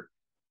performance for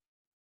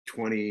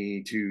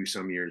 22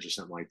 some years or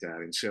something like that.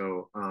 And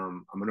so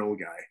I'm an old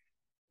guy.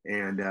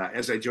 And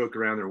as I joke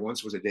around, there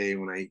once was a day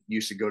when I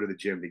used to go to the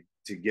gym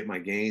to get my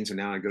gains, and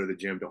now I go to the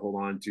gym to hold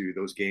on to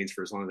those gains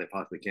for as long as I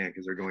possibly can,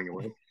 because they're going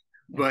away.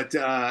 But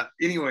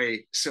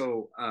anyway,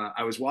 so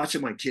I was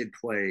watching my kid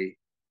play.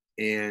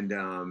 And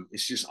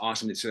it's just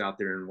awesome to sit out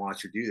there and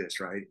watch her do this,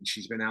 right? And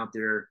she's been out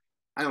there,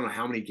 I don't know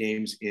how many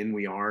games in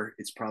we are.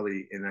 It's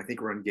probably, and I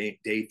think we're on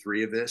day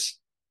 3 of this.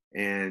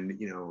 And,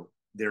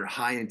 they're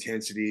high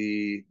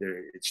intensity.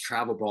 It's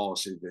travel ball,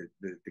 so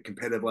the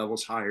competitive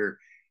level's higher.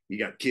 You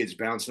got kids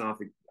bouncing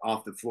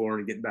off the floor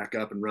and getting back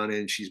up and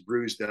running. She's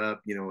bruised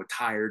up,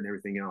 tired and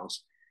everything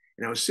else.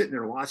 And I was sitting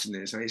there watching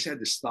this, and I just had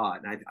this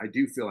thought, and I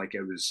do feel like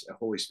it was a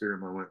Holy Spirit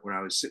moment where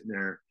I was sitting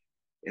there,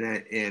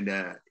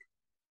 and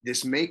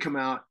this may come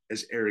out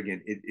as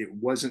arrogant. It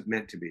wasn't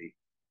meant to be.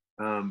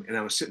 And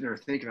I was sitting there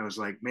thinking, I was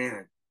like,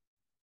 man,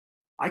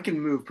 I can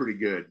move pretty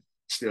good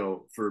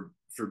still for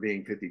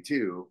being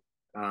 52,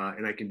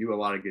 and I can do a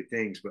lot of good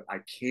things, but I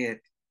can't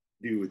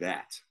do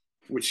that,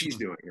 what she's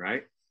doing,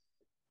 right?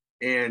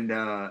 And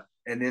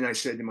then I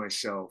said to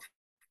myself,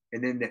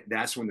 and then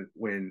that's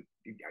when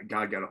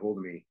God got a hold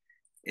of me,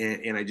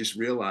 and I just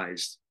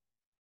realized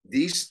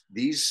this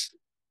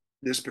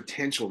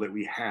potential that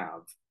we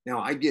have. Now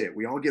I get it.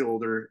 We all get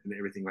older and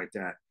everything like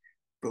that,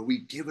 but we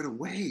give it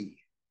away.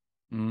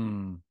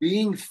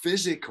 Being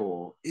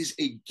physical is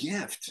a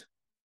gift.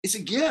 It's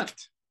a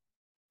gift.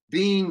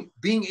 Being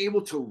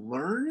able to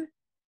learn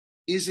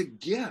is a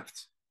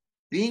gift.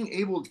 Being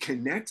able to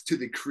connect to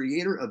the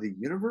creator of the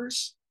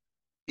universe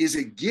is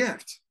a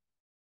gift.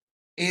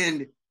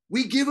 And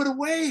we give it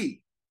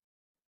away.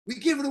 We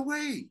give it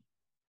away.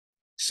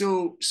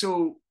 So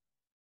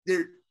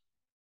there,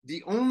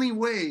 the only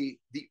way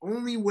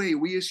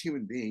we as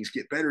human beings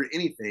get better at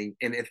anything,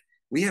 and if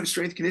we have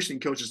strength conditioning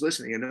coaches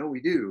listening, I know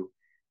we do,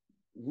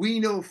 we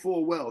know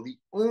full well the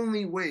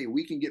only way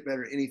we can get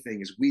better at anything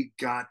is we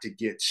got to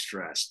get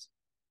stressed.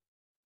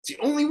 It's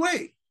the only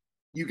way.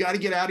 You got to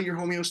get out of your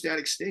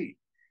homeostatic state.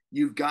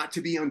 You've got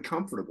to be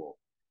uncomfortable.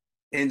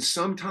 And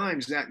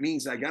sometimes that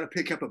means I got to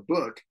pick up a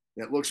book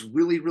that looks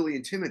really, really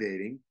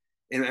intimidating.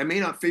 And I may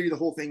not figure the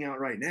whole thing out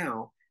right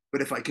now,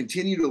 but if I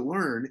continue to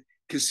learn,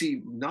 because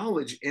see,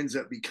 knowledge ends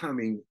up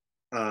becoming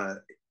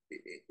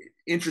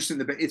interest in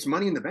the bank. It's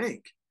money in the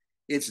bank.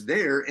 It's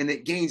there, and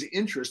it gains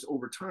interest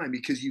over time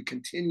because you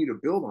continue to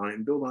build on it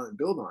and build on it and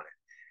build on it.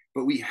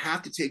 But we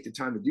have to take the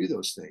time to do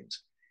those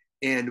things.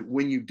 And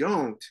when you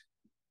don't,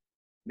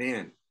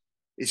 man,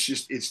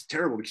 it's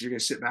terrible because you're going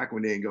to sit back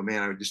one day and go,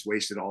 man, I just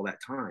wasted all that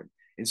time.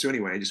 And so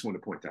anyway, I just want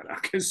to point that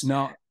out because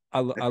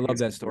I love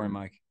that story,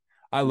 Mike.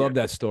 I love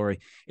that story.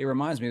 It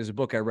reminds me, there's a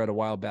book I read a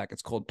while back.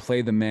 It's called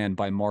Play the Man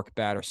by Mark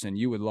Batterson.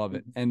 You would love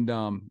it. And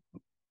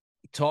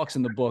it talks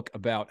in the book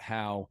about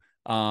how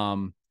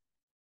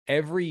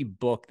every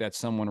book that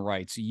someone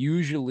writes,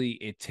 usually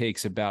it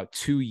takes about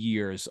 2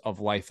 years of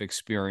life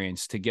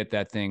experience to get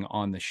that thing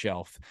on the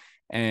shelf.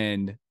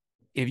 And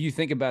if you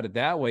think about it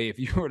that way, if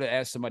you were to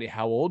ask somebody,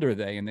 how old are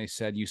they? And they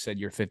said, you said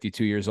you're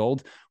 52 years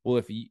old. Well,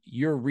 if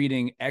you're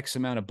reading X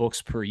amount of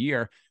books per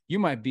year, you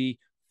might be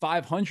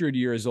 500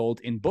 years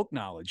old in book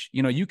knowledge.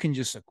 You know, you can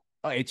just,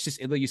 it's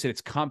just, like you said,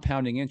 it's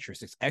compounding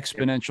interest. It's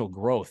exponential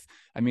growth.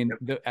 I mean,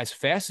 as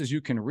fast as you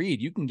can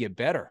read, you can get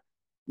better.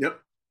 Yep.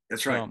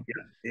 That's right.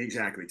 Yeah,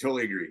 exactly.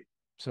 Totally agree.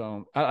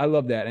 So I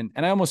love that. And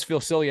I almost feel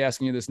silly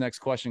asking you this next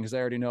question because I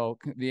already know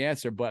the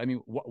answer, but I mean,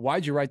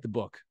 why'd you write the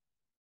book?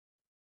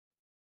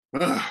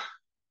 I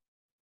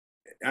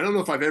don't know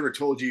if I've ever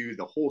told you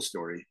the whole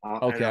story.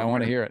 Okay. I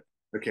want to hear it.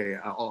 Okay.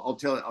 I'll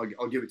tell it.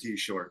 I'll give it to you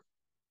short.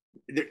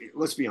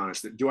 Let's be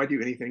honest. Do I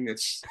do anything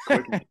that's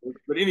quick?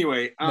 But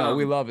anyway, no,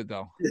 we love it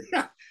though.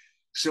 Yeah.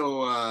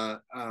 So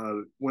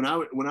when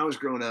I was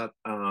growing up,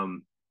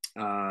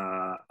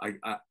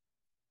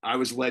 I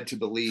was led to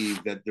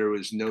believe that there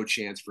was no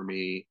chance for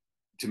me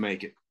to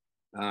make it.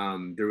 I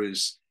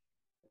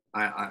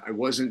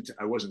wasn't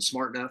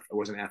smart enough. I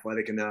wasn't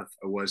athletic enough.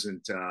 I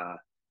wasn't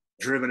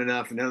driven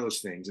enough. None of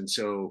those things. And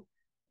so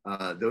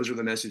those were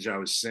the message I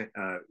was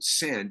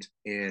sent.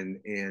 And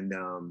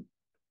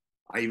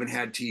I even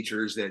had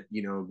teachers that,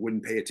 you know,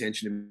 wouldn't pay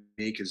attention to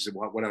me because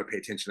what I would pay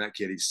attention to that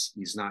kid,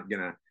 he's not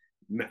going to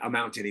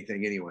amount to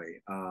anything anyway.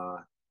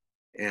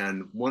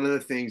 And one of the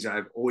things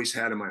I've always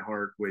had in my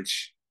heart,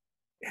 which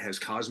has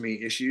caused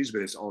me issues,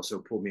 but it's also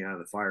pulled me out of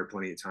the fire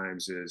plenty of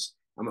times, is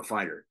I'm a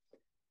fighter.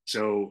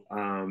 So,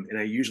 and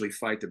I usually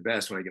fight the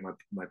best when I get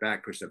my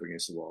back pushed up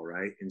against the wall,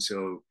 right? And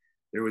so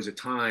there was a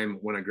time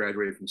when I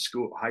graduated from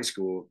high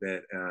school,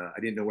 that I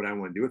didn't know what I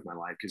wanted to do with my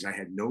life because I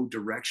had no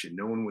direction.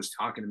 No one was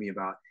talking to me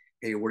about,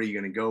 hey, where are you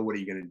going to go? What are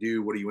you going to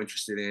do? What are you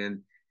interested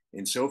in?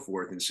 And so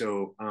forth. And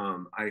so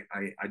I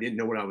didn't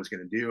know what I was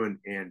going to do.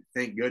 And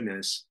thank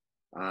goodness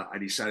I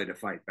decided to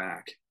fight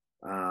back.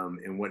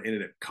 And what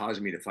ended up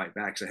causing me to fight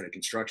back, because I had a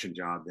construction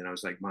job, then I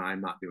was like,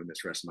 I'm not doing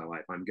this rest of my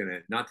life. I'm going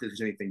to, not that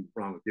there's anything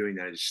wrong with doing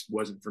that. It just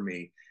wasn't for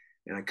me.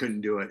 And I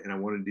couldn't do it. And I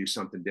wanted to do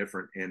something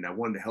different. And I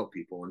wanted to help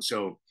people. And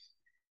so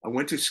I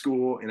went to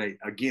school, and I,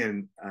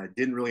 again,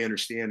 didn't really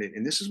understand it.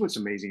 And this is what's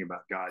amazing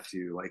about God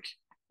too. Like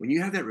when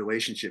you have that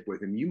relationship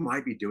with him, you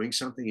might be doing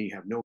something and you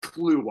have no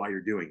clue why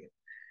you're doing it.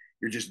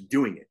 You're just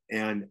doing it.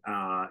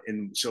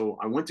 And so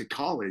I went to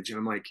college, and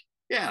I'm like,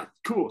 yeah,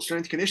 cool,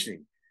 strength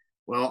conditioning.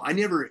 Well, I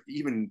never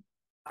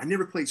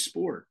played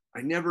sport.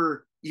 I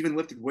never even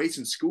lifted weights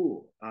in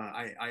school.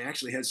 I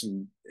actually had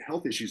some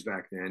health issues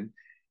back then.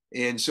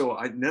 And so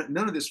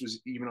none of this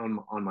was even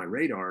on my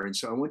radar. And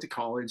so I went to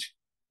college,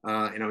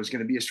 and I was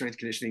going to be a strength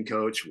conditioning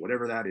coach,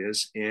 whatever that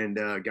is, and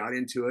got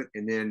into it.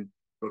 And then,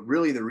 but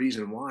really the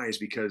reason why is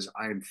because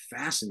I am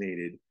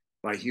fascinated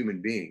by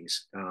human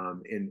beings.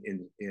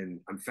 And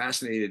I'm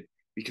fascinated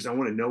because I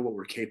want to know what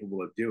we're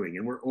capable of doing.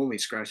 And we're only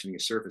scratching the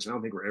surface. I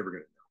don't think we're ever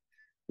going to know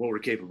what we're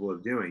capable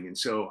of doing. And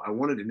so I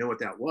wanted to know what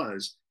that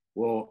was.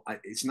 Well,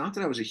 it's not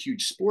that I was a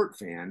huge sport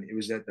fan. It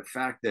was that the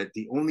fact that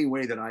the only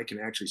way that I can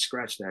actually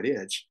scratch that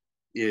itch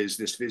is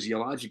this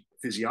physiology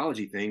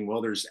thing.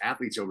 Well, there's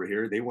athletes over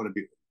here. They want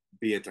to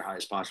be at their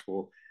highest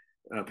possible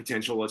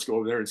potential. Let's go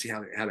over there and see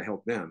how to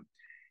help them.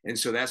 And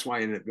so that's why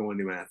I ended up going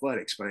to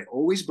athletics. But I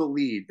always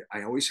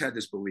had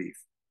this belief,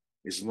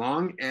 as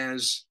long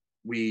as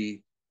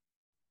we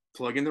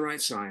plug in the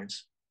right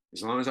science,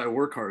 as long as I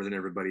work harder than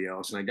everybody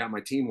else, and I got my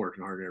team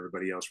working harder than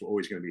everybody else, we're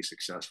always going to be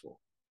successful.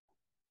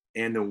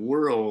 And the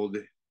world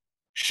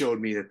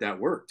showed me that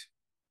worked.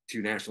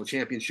 2 national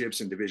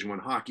championships in Division I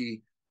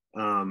hockey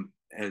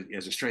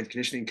as a strength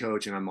conditioning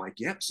coach. And I'm like,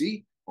 yep,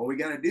 see, all we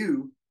got to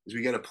do is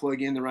we got to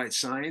plug in the right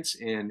science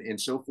and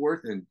so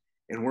forth and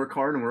work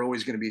hard, and we're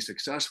always going to be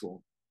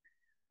successful.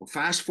 Well,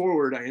 fast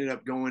forward, I ended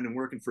up going and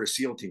working for a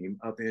SEAL team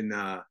up in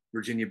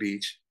Virginia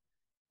Beach.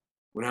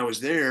 When I was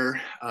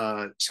there,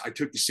 I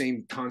took the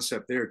same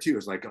concept there too.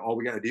 It's like, all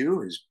we got to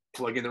do is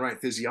plug in the right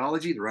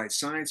physiology, the right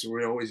science.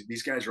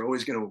 These guys are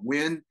always going to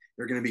win.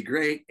 They're going to be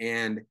great.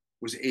 And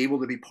was able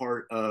to be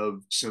part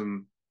of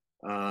some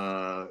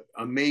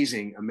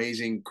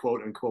amazing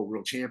quote unquote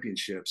world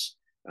championships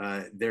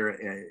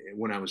there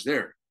when I was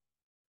there.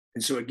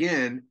 And so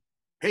again,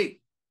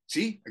 hey,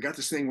 see, I got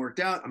this thing worked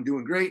out. I'm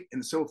doing great,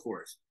 and so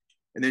forth.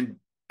 And then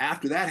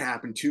after that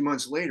happened, 2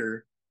 months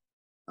later,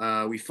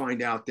 we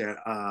find out that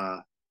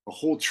a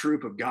whole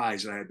troop of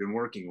guys that I had been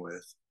working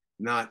with,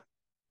 not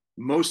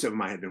most of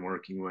them I had been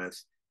working with,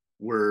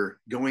 were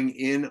going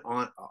in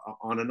on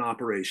an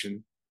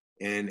operation.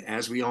 And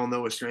as we all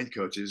know as strength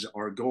coaches,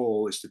 our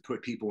goal is to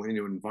put people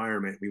into an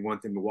environment. We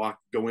want them to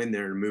go in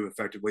there and move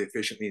effectively,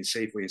 efficiently, and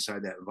safely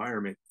inside that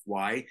environment.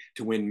 Why?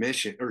 To win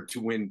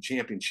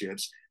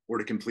championships, or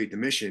to complete the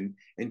mission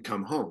and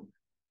come home.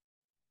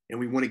 And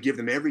we want to give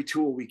them every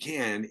tool we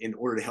can in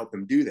order to help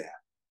them do that.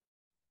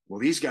 Well,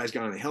 these guys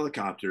got on a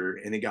helicopter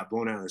and they got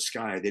blown out of the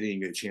sky. They didn't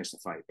even get a chance to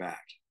fight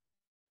back.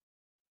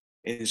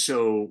 And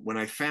so when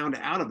I found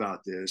out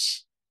about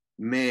this,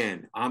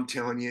 man, I'm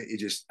telling you, it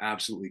just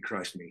absolutely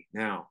crushed me.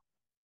 Now,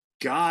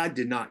 God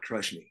did not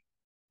crush me.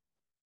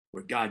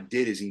 What God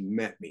did is he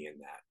met me in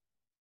that.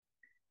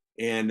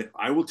 And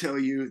I will tell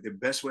you, the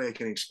best way I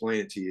can explain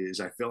it to you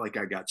is I felt like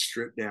I got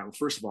stripped down.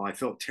 First of all, I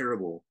felt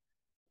terrible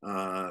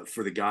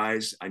for the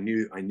guys. I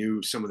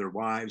knew some of their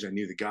wives. I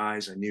knew the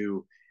guys.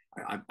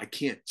 I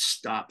can't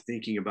stop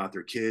thinking about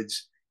their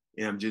kids.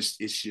 And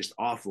it's just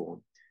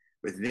awful.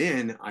 But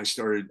then I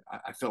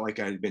felt like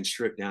I had been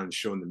stripped down and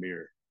shown the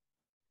mirror.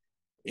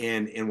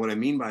 And what I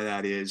mean by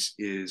that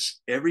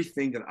is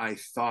everything that I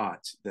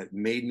thought that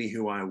made me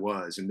who I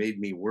was and made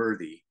me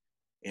worthy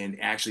and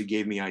actually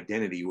gave me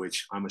identity,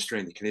 which I'm a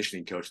strength and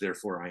conditioning coach,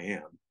 therefore I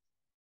am,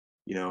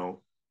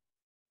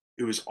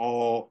 it was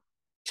all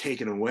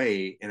taken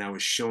away, and I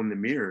was shown the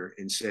mirror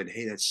and said,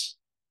 hey,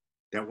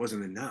 that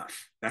wasn't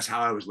enough. That's how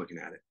I was looking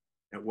at it.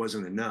 That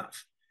wasn't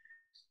enough.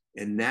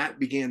 And that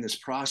began this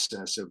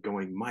process of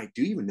going, Mike,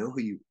 do you even know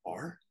who you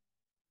are?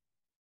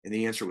 And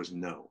the answer was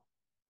no,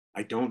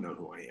 I don't know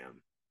who I am.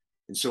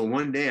 And so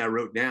one day I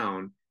wrote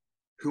down,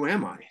 who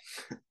am I?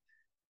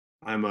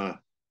 I'm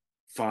a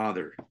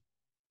father.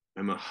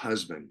 I'm a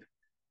husband.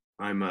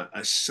 I'm a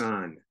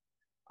son.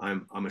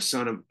 I'm a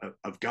son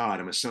of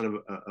God. I'm a son of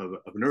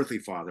an earthly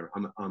father.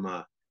 I'm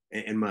a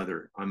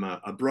mother. I'm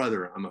a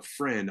brother. I'm a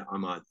friend.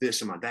 I'm a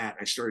this. I'm a that.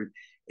 I started,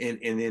 and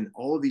then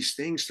all of these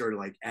things started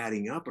like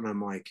adding up, and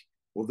I'm like,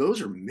 well,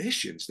 those are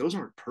missions. Those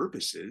aren't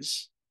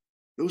purposes.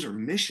 Those are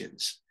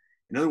missions.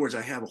 In other words,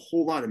 I have a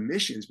whole lot of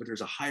missions, but there's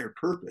a higher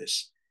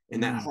purpose,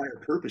 and that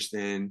higher purpose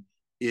then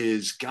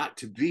is got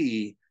to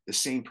be the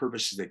same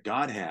purposes that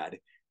God had.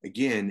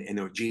 Again,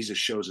 and Jesus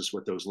shows us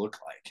what those look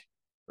like,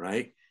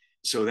 right?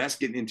 So that's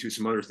getting into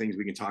some other things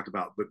we can talk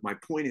about. But my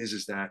point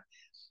is that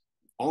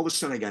all of a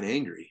sudden I got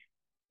angry.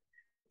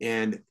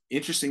 And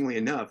interestingly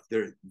enough,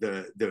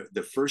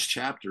 the first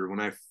chapter, when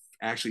I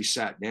actually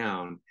sat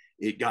down,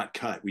 it got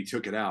cut. We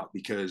took it out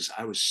because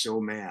I was so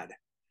mad.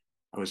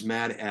 I was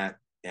mad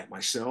at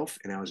myself,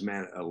 and I was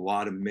mad at a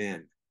lot of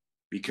men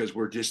because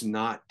we're just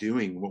not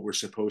doing what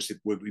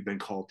what we've been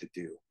called to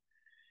do.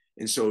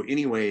 And so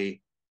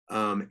anyway,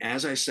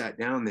 as I sat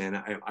down then,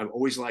 I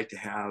always like to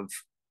have,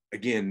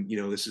 again,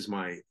 this is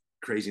my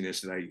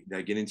craziness that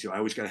I get into. I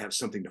always got to have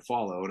something to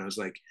follow. And I was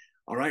like,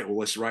 all right, well,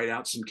 let's write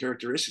out some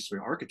characteristics, some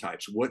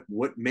archetypes.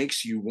 What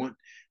makes you want,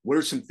 what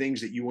are some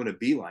things that you want to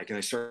be like? And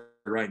I started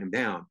writing them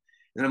down.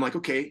 And I'm like,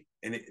 okay.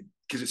 And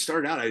because it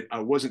started out, I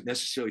wasn't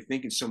necessarily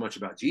thinking so much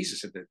about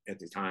Jesus at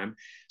the time.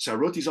 So I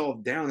wrote these all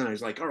down, and I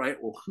was like, all right,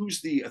 well,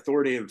 who's the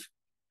authoritative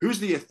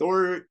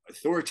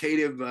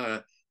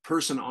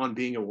person on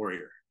being a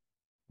warrior?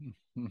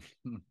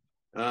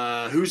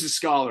 Who's the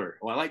scholar?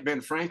 Well, I like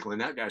Ben Franklin.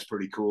 That guy's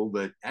pretty cool,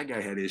 but that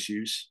guy had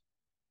issues.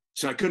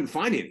 So I couldn't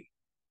find any.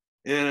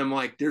 And I'm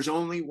like, there's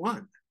only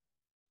one.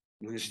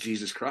 And it's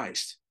Jesus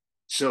Christ.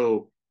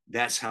 So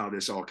that's how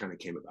this all kind of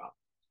came about.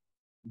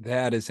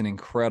 That is an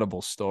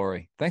incredible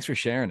story. Thanks for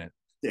sharing it.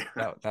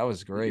 Yeah. That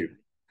was great.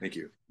 Thank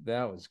you.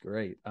 That was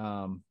great.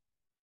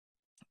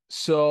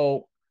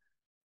 So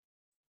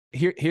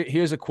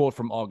here's a quote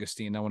from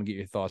Augustine. I want to get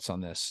your thoughts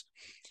on this.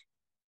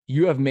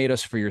 You have made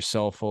us for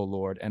yourself, O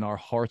Lord, and our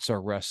hearts are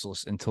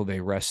restless until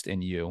they rest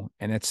in you.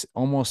 And it's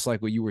almost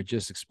like what you were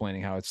just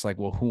explaining, how it's like,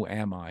 well, who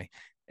am I?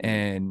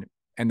 And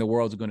the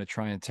world's going to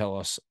try and tell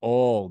us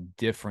all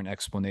different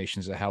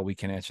explanations of how we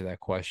can answer that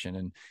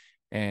question.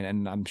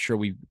 And I'm sure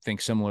we think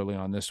similarly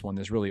on this one.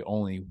 There's really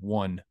only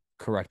one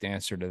correct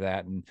answer to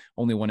that, and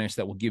only one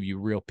answer that will give you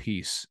real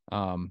peace.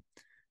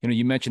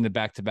 You mentioned the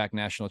back-to-back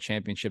national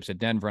championships at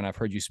Denver, and I've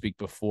heard you speak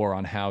before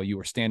on how you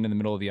were standing in the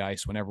middle of the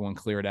ice when everyone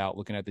cleared out,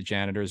 looking at the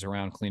janitors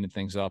around cleaning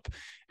things up,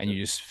 and you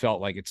just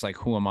felt like it's like,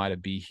 who am I to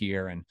be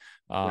here? And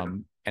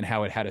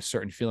how it had a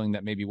certain feeling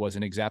that maybe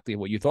wasn't exactly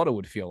what you thought it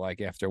would feel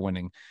like after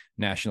winning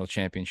national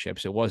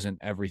championships. It wasn't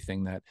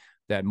everything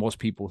that most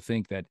people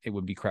think that it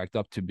would be cracked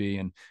up to be.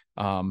 And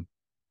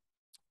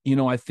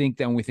I think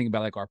that when we think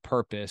about like our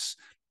purpose,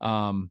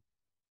 how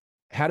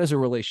does a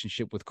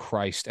relationship with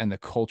Christ and the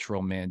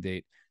cultural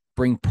mandate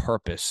bring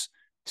purpose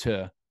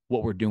to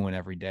what we're doing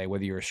every day,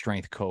 whether you're a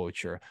strength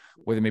coach or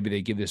whether maybe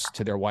they give this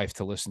to their wife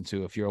to listen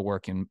to if you're a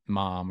working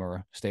mom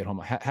or stay at home?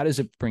 How does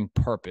it bring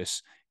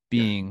purpose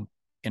being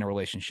in a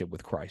relationship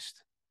with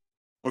Christ?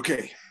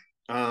 Okay.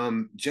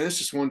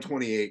 Genesis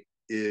 1:28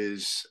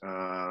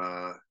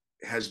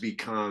 has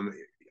become,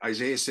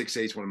 Isaiah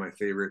 6:8 is one of my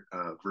favorite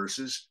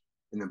verses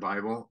in the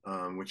Bible,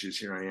 which is,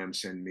 here I am,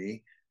 send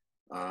me.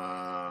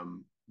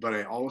 But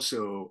I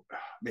also,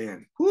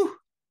 man, whew.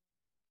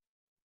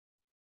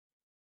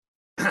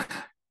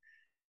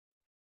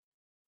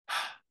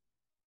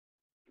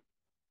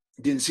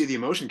 Didn't see the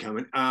emotion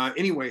coming.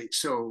 Anyway,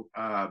 so,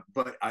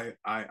 but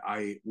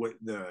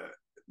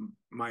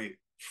my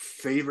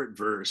favorite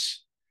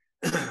verse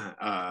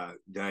that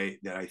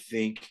I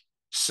think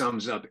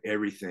sums up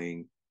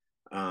everything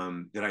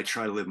that I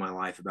try to live my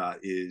life about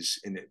is,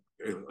 and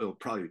it'll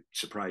probably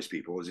surprise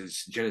people,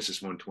 is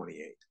Genesis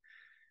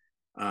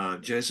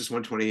 1:28. Genesis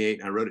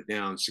 1:28. I wrote it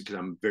down because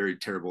I'm very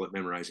terrible at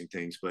memorizing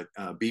things, but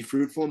be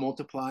fruitful,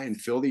 multiply, and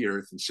fill the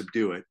earth and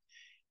subdue it,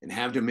 and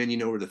have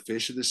dominion over the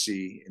fish of the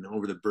sea and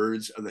over the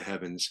birds of the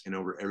heavens and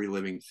over every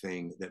living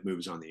thing that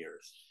moves on the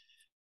earth.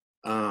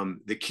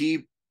 The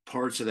key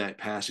parts of that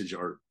passage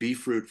are be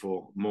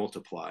fruitful,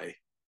 multiply,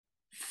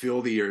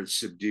 fill the earth,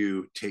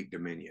 subdue, take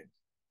dominion.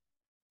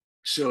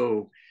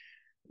 So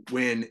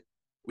when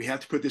we have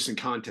to put this in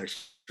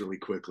context really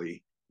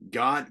quickly,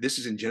 God, this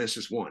is in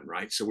Genesis 1,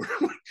 right? So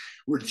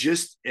we're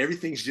just,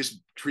 everything's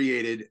just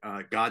created.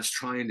 God's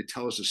trying to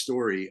tell us a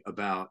story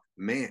about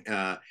man,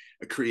 a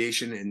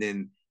creation, and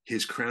then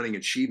his crowning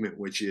achievement,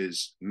 which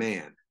is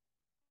man.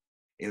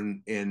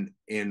 And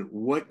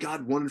what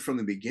God wanted from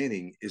the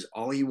beginning is,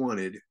 all he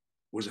wanted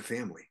was a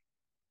family.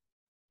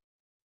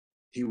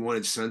 He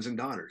wanted sons and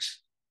daughters.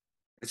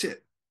 That's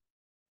it.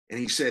 And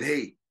he said,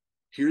 hey,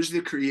 here's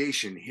the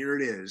creation. Here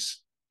it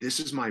is. This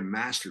is my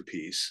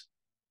masterpiece.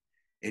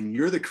 And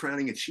you're the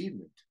crowning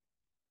achievement.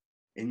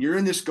 And you're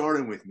in this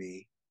garden with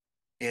me.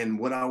 And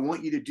what I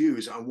want you to do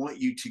is, I want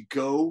you to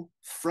go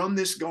from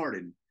this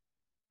garden.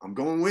 I'm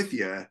going with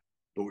you,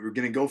 but we're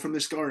going to go from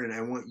this garden.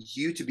 I want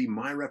you to be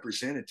my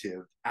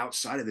representative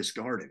outside of this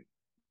garden.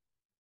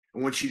 I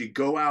want you to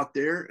go out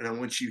there, and I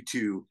want you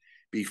to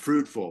be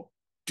fruitful,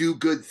 do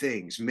good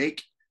things,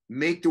 make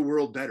the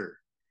world better,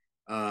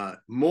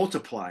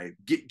 multiply,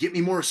 get me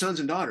more sons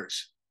and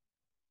daughters,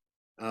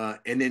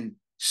 and then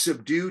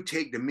subdue,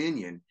 take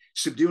dominion.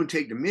 Subdue and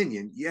take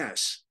dominion.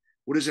 Yes.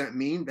 What does that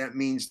mean? That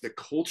means the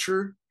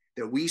culture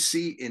that we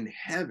see in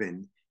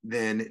heaven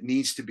then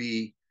needs to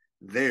be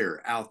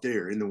there, out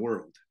there in the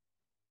world.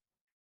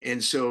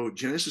 And so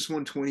Genesis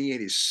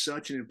 1:28 is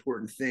such an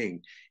important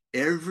thing.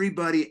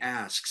 Everybody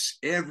asks,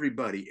 every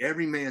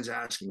man's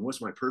asking,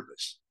 what's my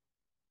purpose?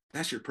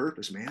 That's your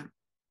purpose, man.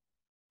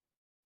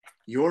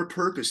 Your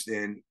purpose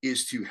then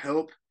is to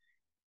help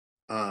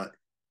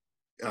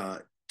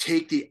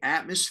take the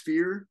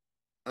atmosphere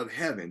of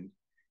heaven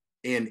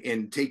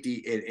and take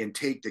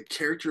the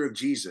character of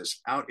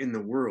Jesus out in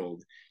the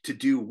world to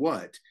do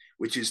what?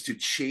 Which is to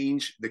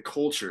change the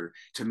culture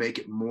to make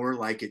it more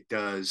like it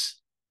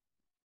does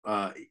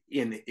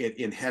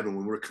in heaven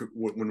when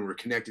we're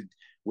connected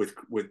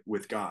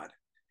with God.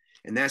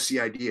 And that's the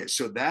idea.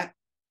 So that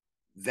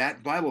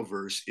Bible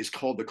verse is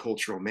called the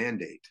cultural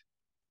mandate.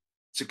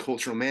 It's a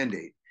cultural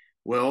mandate.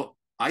 Well,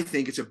 I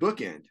think it's a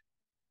bookend.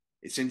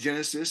 It's in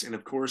Genesis, and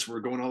of course,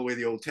 we're going all the way to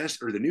the Old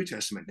Testament or the New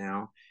Testament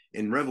now.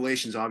 And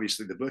Revelation's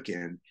obviously the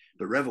bookend,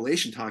 but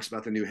Revelation talks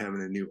about the new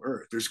heaven and new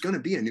earth. There's going to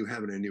be a new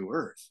heaven and a new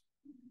earth.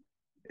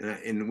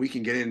 And we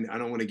can get in, I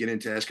don't want to get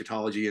into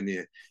eschatology and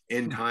the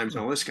end times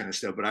and all this kind of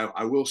stuff, but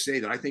I will say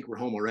that I think we're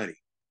home already.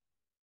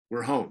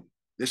 We're home.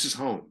 This is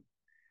home.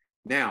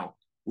 Now,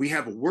 we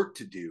have work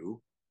to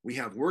do.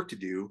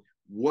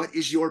 What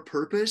is your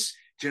purpose?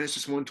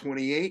 Genesis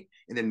 1:28,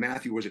 and then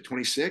Matthew, was it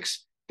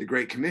 26? The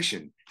Great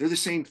Commission. They're the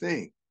same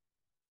thing.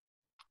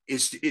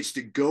 It's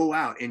to go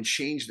out and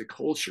change the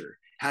culture.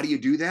 How do you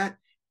do that?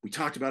 We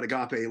talked about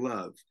agape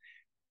love.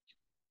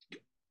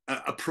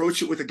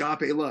 Approach it with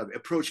agape love.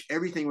 Approach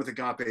everything with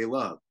agape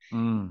love.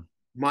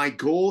 My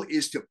goal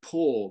is to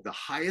pull the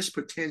highest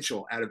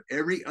potential out of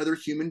every other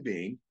human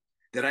being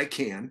that I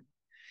can,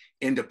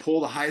 and to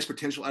pull the highest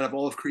potential out of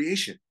all of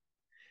creation.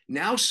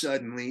 Now,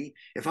 suddenly,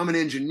 if I'm an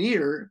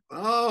engineer,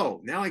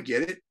 oh, now I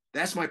get it.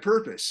 That's my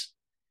purpose.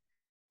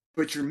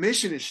 But your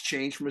mission has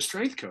changed from a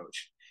strength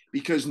coach,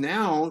 because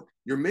now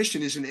your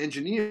mission is an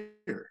engineer.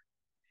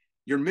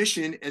 Your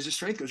mission as a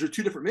strength coach are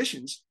two different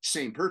missions,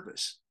 same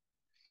purpose.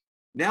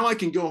 Now I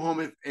can go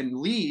home and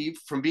leave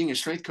from being a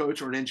strength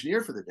coach or an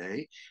engineer for the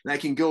day, and I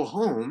can go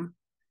home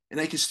and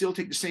I can still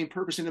take the same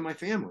purpose into my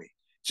family.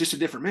 It's just a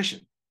different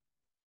mission.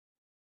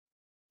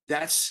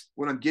 That's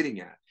what I'm getting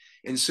at.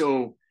 And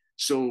so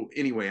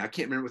anyway, I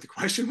can't remember what the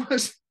question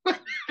was.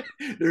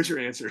 There's your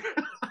answer.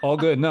 All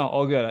good. No,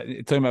 all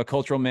good. Talking about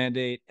cultural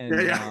mandate and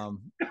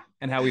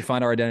and how we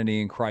find our identity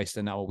in Christ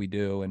and not what we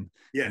do. And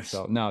yes. And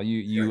so no,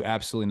 you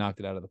absolutely knocked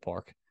it out of the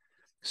park.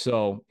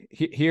 So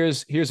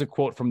here's a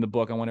quote from the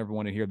book. I want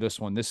everyone to hear this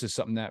one. This is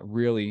something that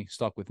really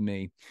stuck with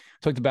me.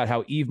 Talked about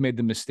how Eve made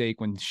the mistake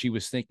when she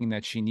was thinking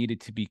that she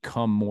needed to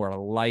become more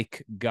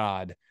like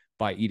God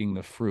by eating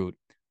the fruit,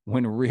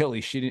 when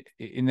really she,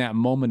 in that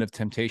moment of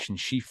temptation,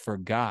 she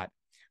forgot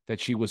that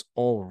she was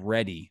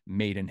already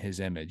made in his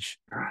image.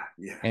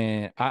 Yeah.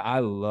 And I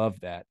love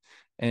that.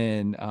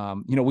 And,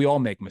 we all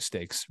make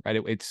mistakes,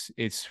 right?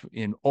 It's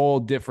in all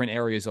different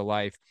areas of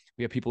life.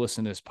 We have people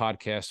listening to this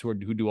podcast who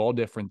do all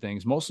different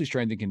things, mostly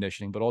strength and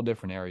conditioning, but all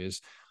different areas.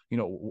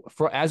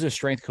 As a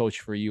strength coach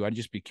for you, I'd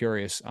just be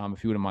curious,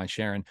 if you wouldn't mind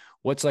sharing,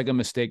 what's like a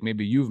mistake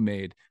maybe you've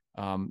made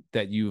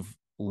that you've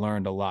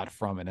learned a lot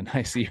from it. And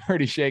I see you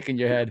already shaking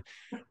your head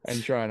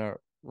and trying to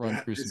run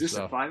through some stuff. Is this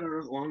a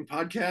 5-hour long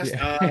podcast?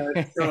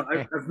 Yeah. So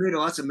I've made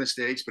lots of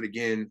mistakes, but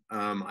again,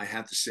 I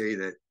have to say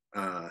that,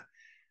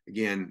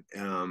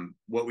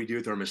 what we do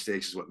with our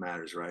mistakes is what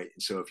matters, right?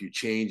 And so if you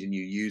change and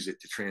you use it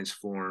to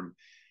transform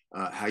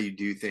how you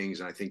do things,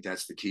 and I think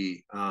that's the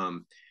key.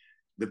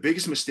 The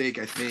biggest mistake,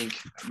 I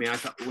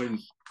thought when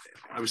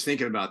I was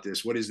thinking about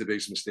this, what is the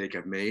biggest mistake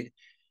I've made?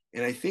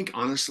 And I think,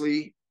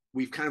 honestly,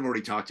 we've kind of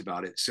already talked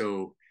about it.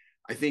 So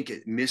I think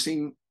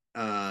missing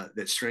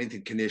that strength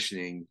and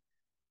conditioning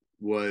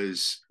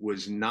was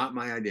not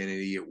my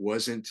identity. It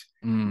wasn't,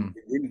 it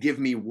didn't give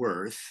me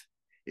worth.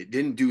 It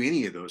didn't do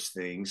any of those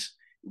things.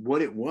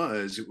 What it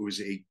was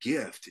a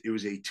gift. It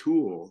was a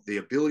tool, the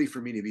ability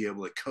for me to be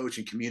able to coach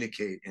and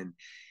communicate and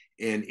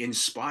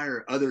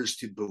inspire others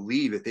to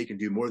believe that they can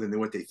do more than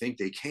what they think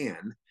they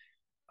can.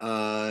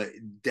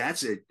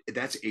 That's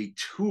a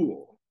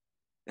tool.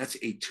 That's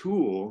a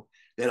tool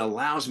that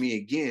allows me,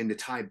 again, to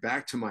tie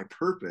back to my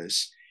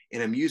purpose.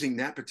 And I'm using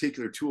that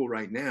particular tool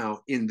right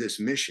now in this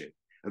mission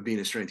of being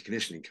a strength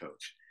conditioning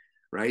coach.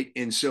 Right.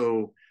 And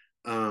so,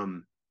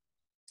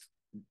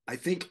 I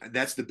think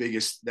that's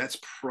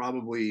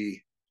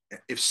probably,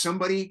 if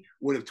somebody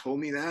would have told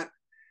me that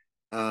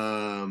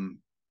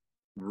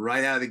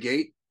right out of the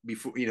gate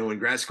before, in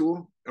grad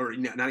school, or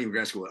not even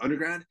grad school,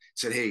 undergrad,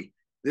 said, hey,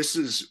 this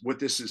is what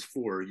this is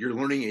for. You're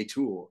learning a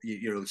tool.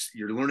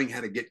 You're learning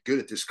how to get good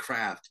at this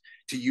craft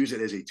to use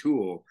it as a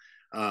tool.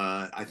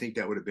 I think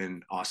that would have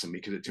been awesome,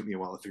 because it took me a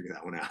while to figure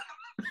that one out.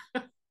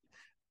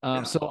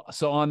 Yeah.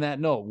 So on that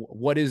note,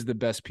 what is the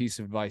best piece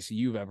of advice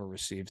you've ever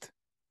received?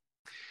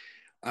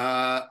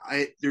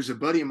 There's a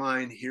buddy of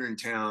mine here in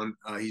town.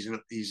 He's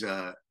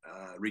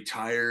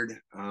retired.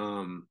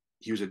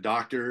 He was a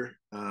doctor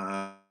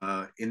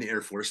in the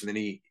Air Force,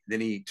 and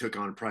then he took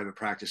on a private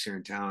practice here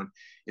in town,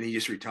 and he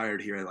just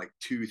retired here like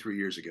 2-3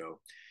 years ago.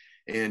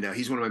 And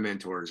he's one of my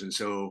mentors. And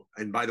so,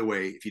 and by the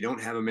way, if you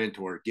don't have a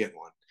mentor, get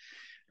one,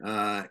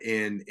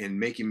 and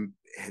make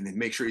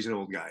sure he's an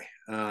old guy.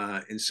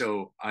 And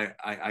so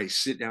I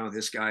sit down with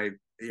this guy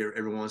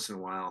every once in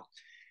a while.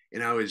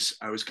 And I was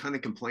kind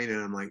of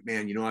complaining. I'm like,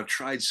 man, I've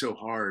tried so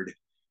hard.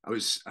 I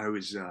was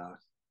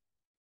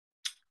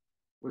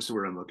what's the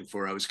word I'm looking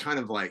for? I was kind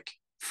of like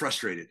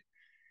frustrated,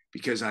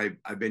 because I've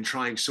been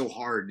trying so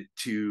hard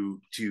to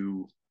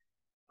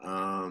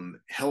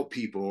help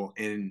people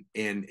and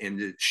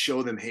to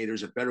show them, hey,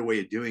 there's a better way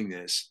of doing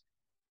this.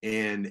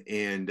 And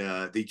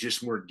they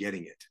just weren't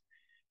getting it.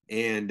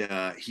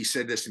 And he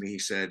said this to me. He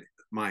said,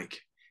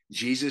 Mike,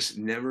 Jesus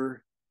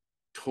never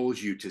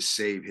told you to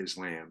save his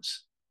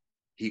lambs.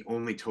 He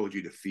only told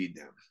you to feed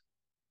them.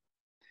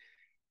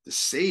 The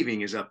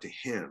saving is up to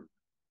him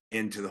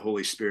and to the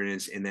Holy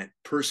Spirit, and that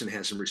person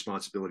has some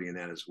responsibility in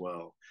that as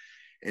well.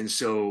 And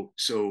so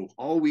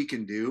all we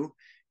can do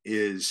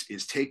is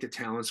take the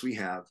talents we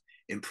have,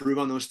 improve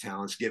on those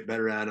talents, get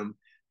better at them.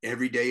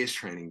 Every day is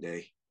training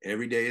day.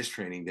 Every day is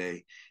training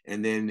day.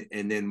 And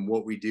then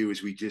what we do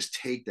is we just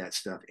take that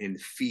stuff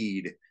and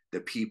feed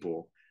the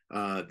people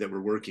that we're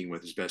working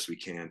with as best we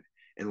can,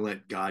 and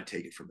let God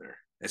take it from there.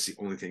 That's the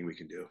only thing we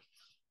can do.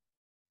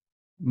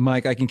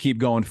 Mike, I can keep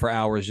going for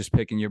hours just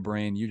picking your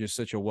brain. You're just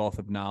such a wealth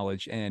of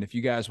knowledge. And if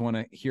you guys want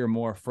to hear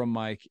more from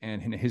Mike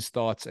and his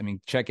thoughts,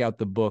 check out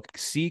the book,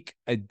 Seek,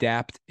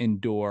 Adapt,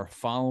 Endure,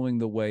 Following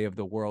the Way of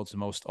the World's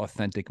Most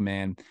Authentic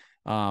Man.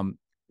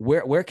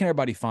 Where can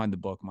everybody find the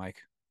book, Mike?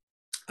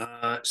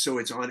 So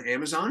it's on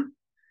Amazon.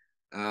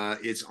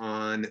 It's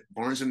on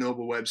Barnes &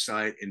 Noble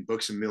website and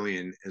Books A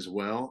Million as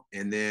well.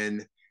 And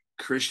then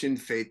Christian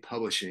Faith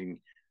Publishing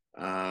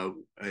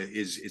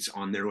it's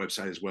on their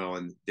website as well,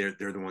 and they're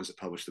the ones that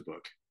published the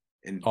book.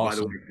 And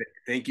Awesome. by the way,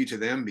 thank you to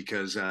them,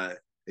 because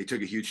they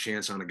took a huge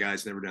chance on a guy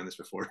that's never done this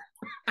before.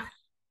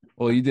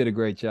 Well, you did a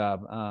great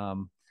job.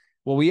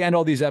 Well, we end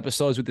all these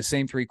episodes with the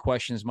same 3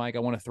 questions, Mike. I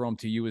want to throw them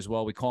to you as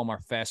well. We call them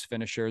our fast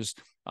finishers.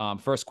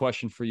 First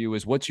question for you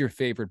is, what's your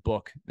favorite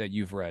book that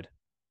you've read?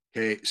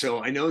 Okay,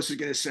 so I know this is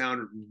going to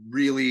sound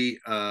really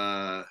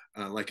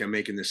like I'm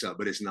making this up,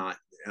 but it's not.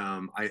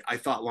 I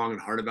thought long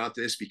and hard about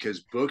this,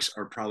 because books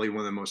are probably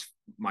one of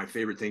my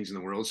favorite things in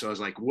the world. So I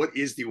was like, what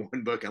is the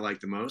one book I like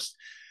the most?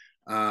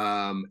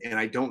 And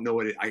I don't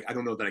know I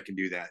don't know that I can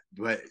do that,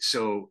 but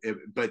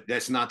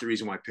that's not the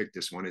reason why I picked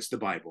this one. It's the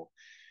Bible.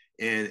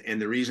 And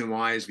the reason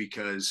why is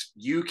because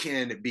you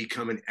can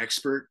become an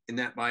expert in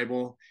that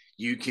Bible.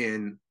 You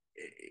can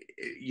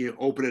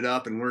open it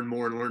up and learn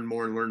more and learn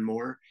more and learn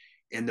more.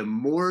 And the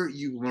more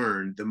you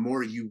learn, the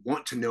more you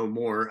want to know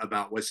more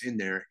about what's in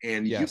there.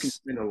 And Yes. You can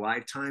spend a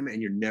lifetime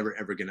and you're never,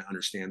 ever going to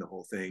understand the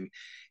whole thing.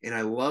 And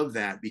I love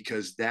that,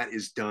 because that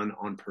is done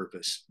on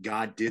purpose.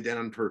 God did that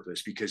on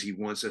purpose, because he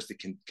wants us to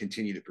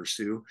continue to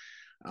pursue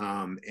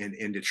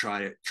and to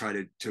try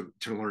to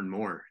learn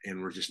more.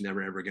 And we're just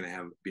never, ever going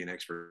to be an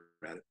expert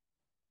at it.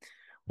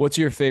 What's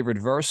your favorite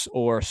verse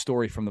or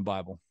story from the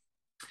Bible?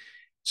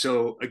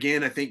 So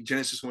again, I think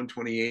Genesis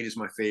 1:28 is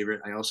my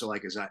favorite. I also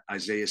like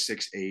Isaiah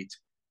 6:8.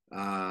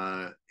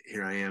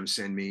 Here I am,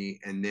 send me.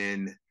 And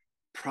then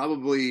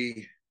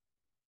probably,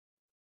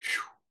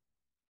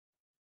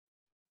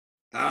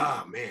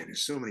 man,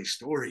 there's so many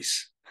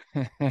stories.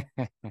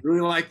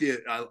 Really like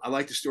I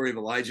like the story of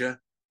Elijah.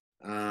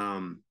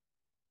 I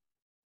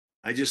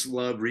just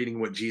love reading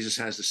what Jesus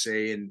has to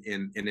say, and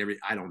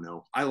I don't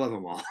know. I love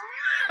them all.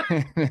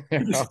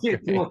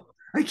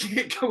 I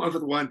can't come up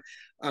with one.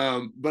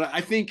 But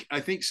I think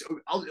so.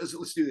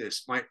 Let's do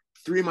this.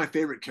 3 of my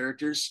favorite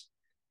characters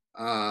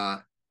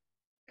are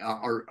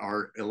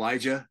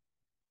Elijah.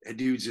 That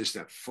dude's just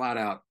a flat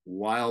out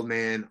wild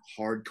man,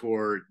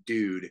 hardcore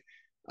dude.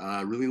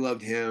 Really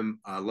loved him.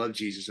 Loved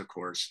Jesus, of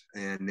course.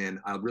 And then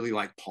I really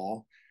like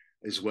Paul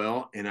as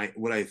well. And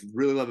what I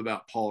really love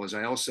about Paul is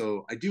I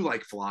do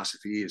like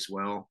philosophy as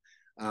well.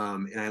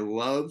 And I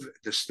love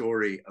the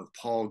story of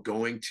Paul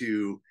going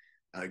to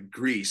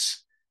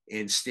Greece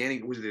and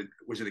standing. Was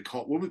it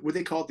called? What would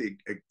they call it?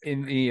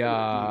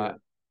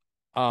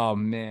 Oh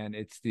man,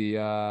 it's the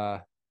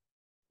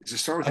does it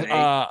start with an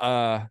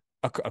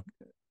Acropolis?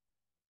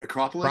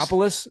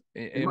 Acropolis?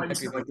 It might be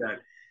something like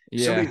that.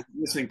 Yeah. Somebody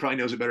listening probably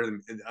knows it better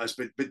than us,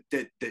 but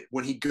that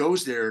when he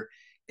goes there,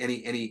 and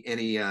he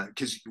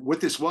because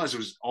what this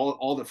was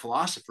all the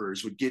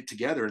philosophers would get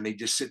together and they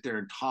just sit there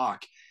and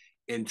talk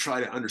and try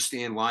to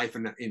understand life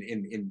and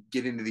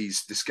get into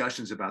these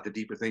discussions about the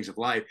deeper things of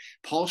life.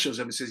 Paul shows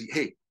up and says,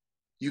 "Hey,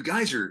 you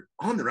guys are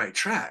on the right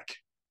track,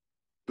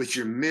 but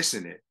you're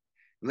missing it.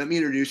 Let me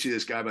introduce you to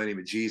this guy by the name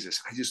of Jesus."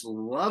 I just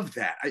love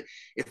that.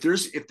 If there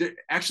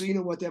actually, you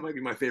know what, that might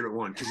be my favorite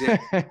one, because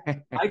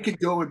I could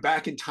go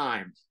back in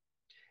time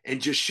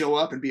and just show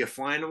up and be a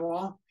fly on the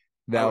wall.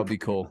 That would be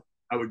cool.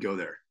 I would go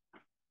there.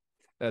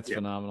 That's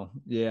phenomenal.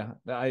 Yeah,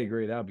 I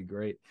agree. That would be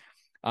great.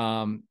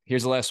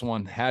 Here's the last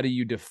one. How do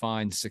you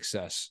define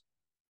success?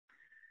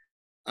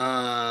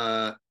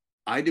 I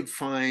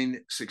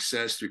define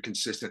success through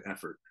consistent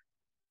effort.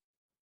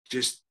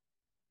 Just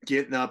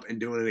getting up and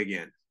doing it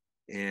again.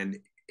 And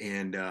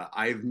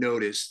I've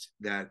noticed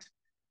that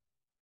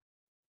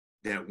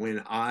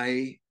when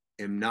I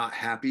am not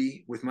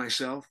happy with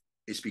myself,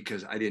 it's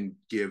because I didn't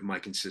give my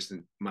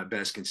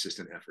best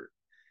consistent effort.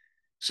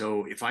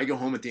 So if I go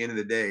home at the end of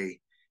the day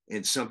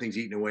and something's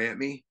eating away at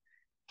me,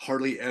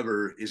 hardly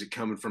ever is it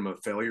coming from a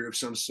failure of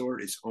some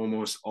sort. It's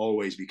almost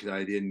always because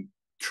I didn't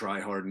try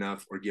hard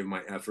enough or give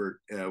my effort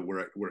where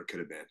it could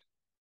have been.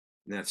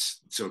 And that's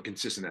so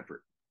consistent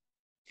effort.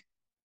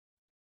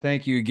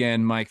 Thank you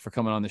again, Mike, for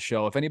coming on the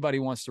show. If anybody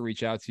wants to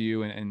reach out to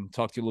you and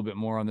talk to you a little bit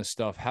more on this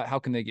stuff, how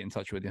can they get in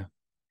touch with you?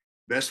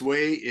 Best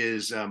way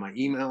is my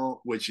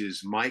email, which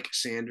is Mike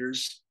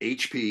Sanders,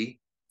 HP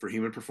for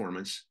human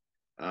performance,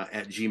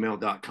 at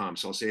gmail.com.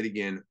 So I'll say it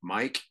again,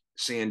 Mike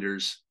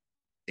Sanders,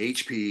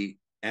 HP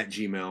at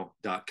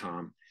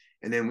gmail.com.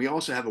 And then we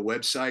also have a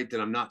website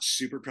that I'm not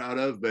super proud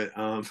of, but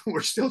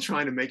we're still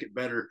trying to make it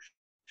better.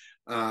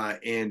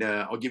 And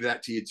I'll give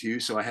that to you too.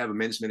 So I have a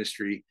men's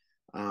ministry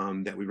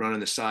that we run on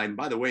the side. And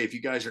by the way,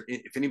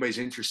 if anybody's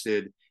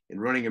interested in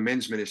running a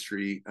men's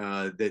ministry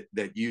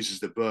that uses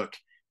the book,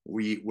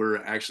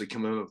 we're actually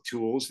coming up with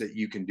tools that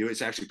you can do.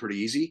 It's actually pretty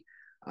easy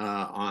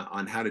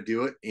on how to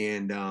do it.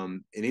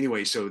 And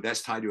anyway, so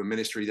that's tied to a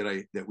ministry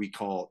that we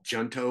call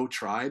Junto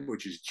Tribe,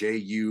 which is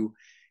JUNTO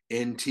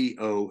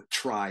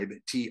Tribe,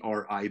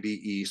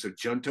 TRIBE. So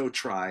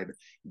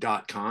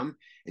juntotribe.com,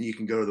 and you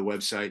can go to the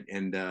website,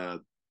 and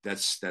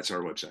that's our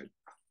website.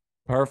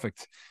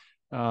 Perfect.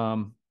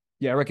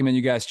 Yeah, I recommend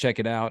you guys check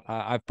it out.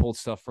 I've pulled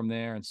stuff from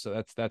there, and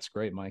so that's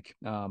great, Mike.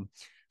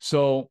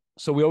 So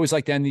we always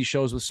like to end these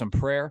shows with some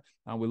prayer.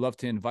 We love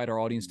to invite our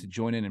audience to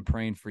join in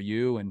praying for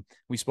you. And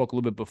we spoke a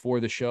little bit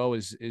before the show.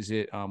 We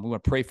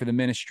want to pray for the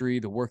ministry,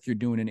 the work you're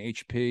doing in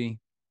HP.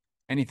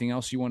 Anything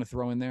else you want to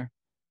throw in there?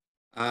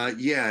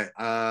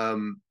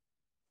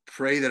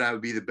 Pray that I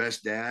would be the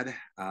best dad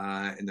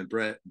and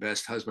the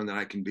best husband that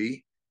I can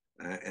be,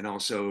 and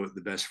also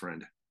the best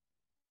friend.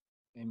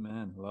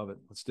 Amen. Love it.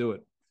 Let's do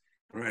it.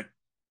 All right.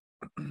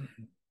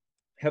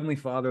 Heavenly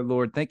Father,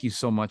 Lord, thank you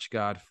so much,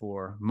 God,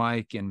 for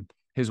Mike and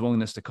his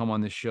willingness to come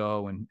on this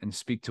show and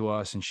speak to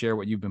us and share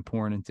what you've been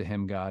pouring into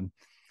him, God.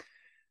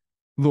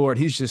 Lord,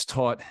 he's just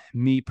taught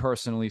me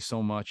personally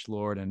so much,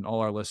 Lord, and all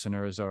our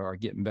listeners are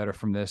getting better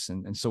from this.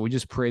 And so we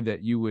just pray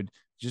that you would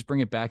just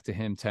bring it back to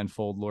him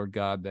tenfold, Lord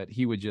God, that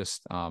he would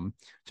just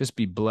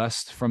be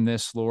blessed from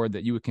this, Lord,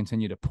 that you would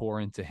continue to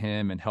pour into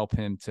him and help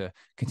him to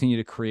continue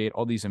to create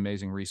all these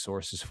amazing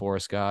resources for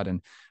us, God.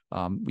 And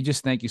we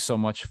just thank you so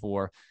much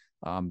for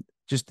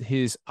just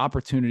his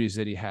opportunities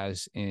that he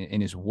has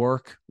in his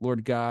work,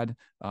 Lord God,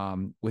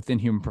 within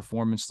Human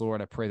Performance,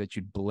 Lord. I pray that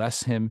you'd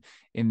bless him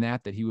in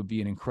that he would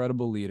be an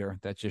incredible leader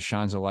that just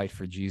shines a light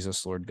for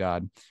Jesus, Lord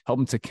God. Help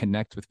him to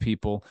connect with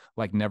people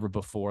like never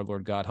before,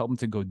 Lord God. Help him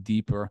to go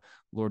deeper,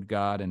 Lord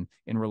God, and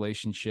in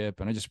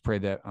relationship. And I just pray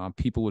that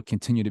people would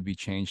continue to be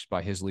changed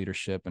by his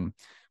leadership. And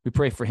we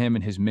pray for him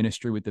and his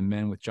ministry with the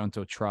men with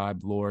Junto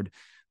Tribe, Lord.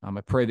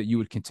 I pray that you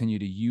would continue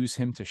to use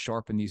him to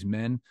sharpen these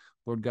men,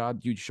 Lord God.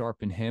 You'd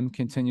sharpen him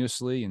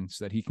continuously and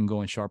so that he can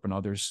go and sharpen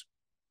others.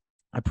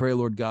 I pray,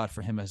 Lord God,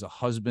 for him as a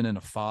husband and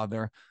a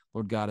father,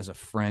 Lord God, as a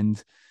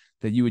friend,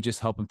 that you would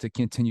just help him to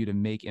continue to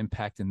make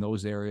impact in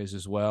those areas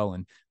as well.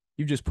 And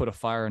you just put a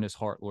fire in his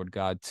heart, Lord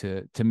God,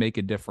 to make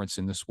a difference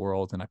in this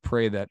world. And I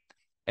pray that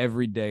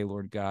every day,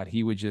 Lord God,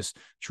 he would just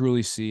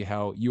truly see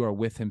how you are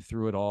with him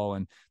through it all,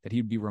 and that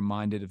he'd be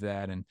reminded of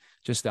that and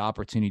just the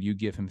opportunity you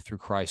give him through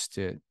Christ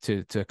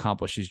to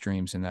accomplish his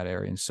dreams in that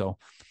area. And so,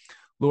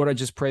 Lord, I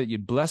just pray that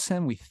you'd bless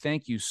him. We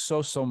thank you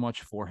so, so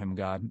much for him,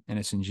 God. And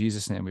it's in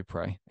Jesus' name we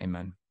pray.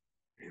 Amen.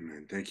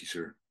 Amen. Thank you,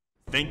 sir.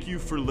 Thank you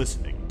for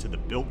listening to the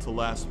Built to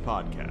Last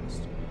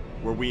podcast,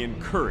 where we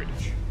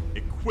encourage,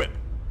 equip,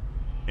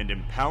 and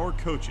empower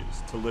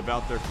coaches to live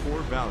out their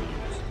core values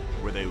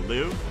where they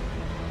live,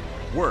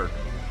 work,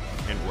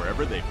 and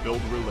wherever they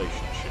build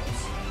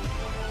relationships.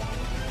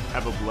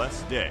 Have a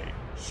blessed day,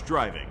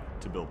 striving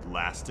to build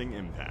lasting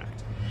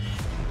impact.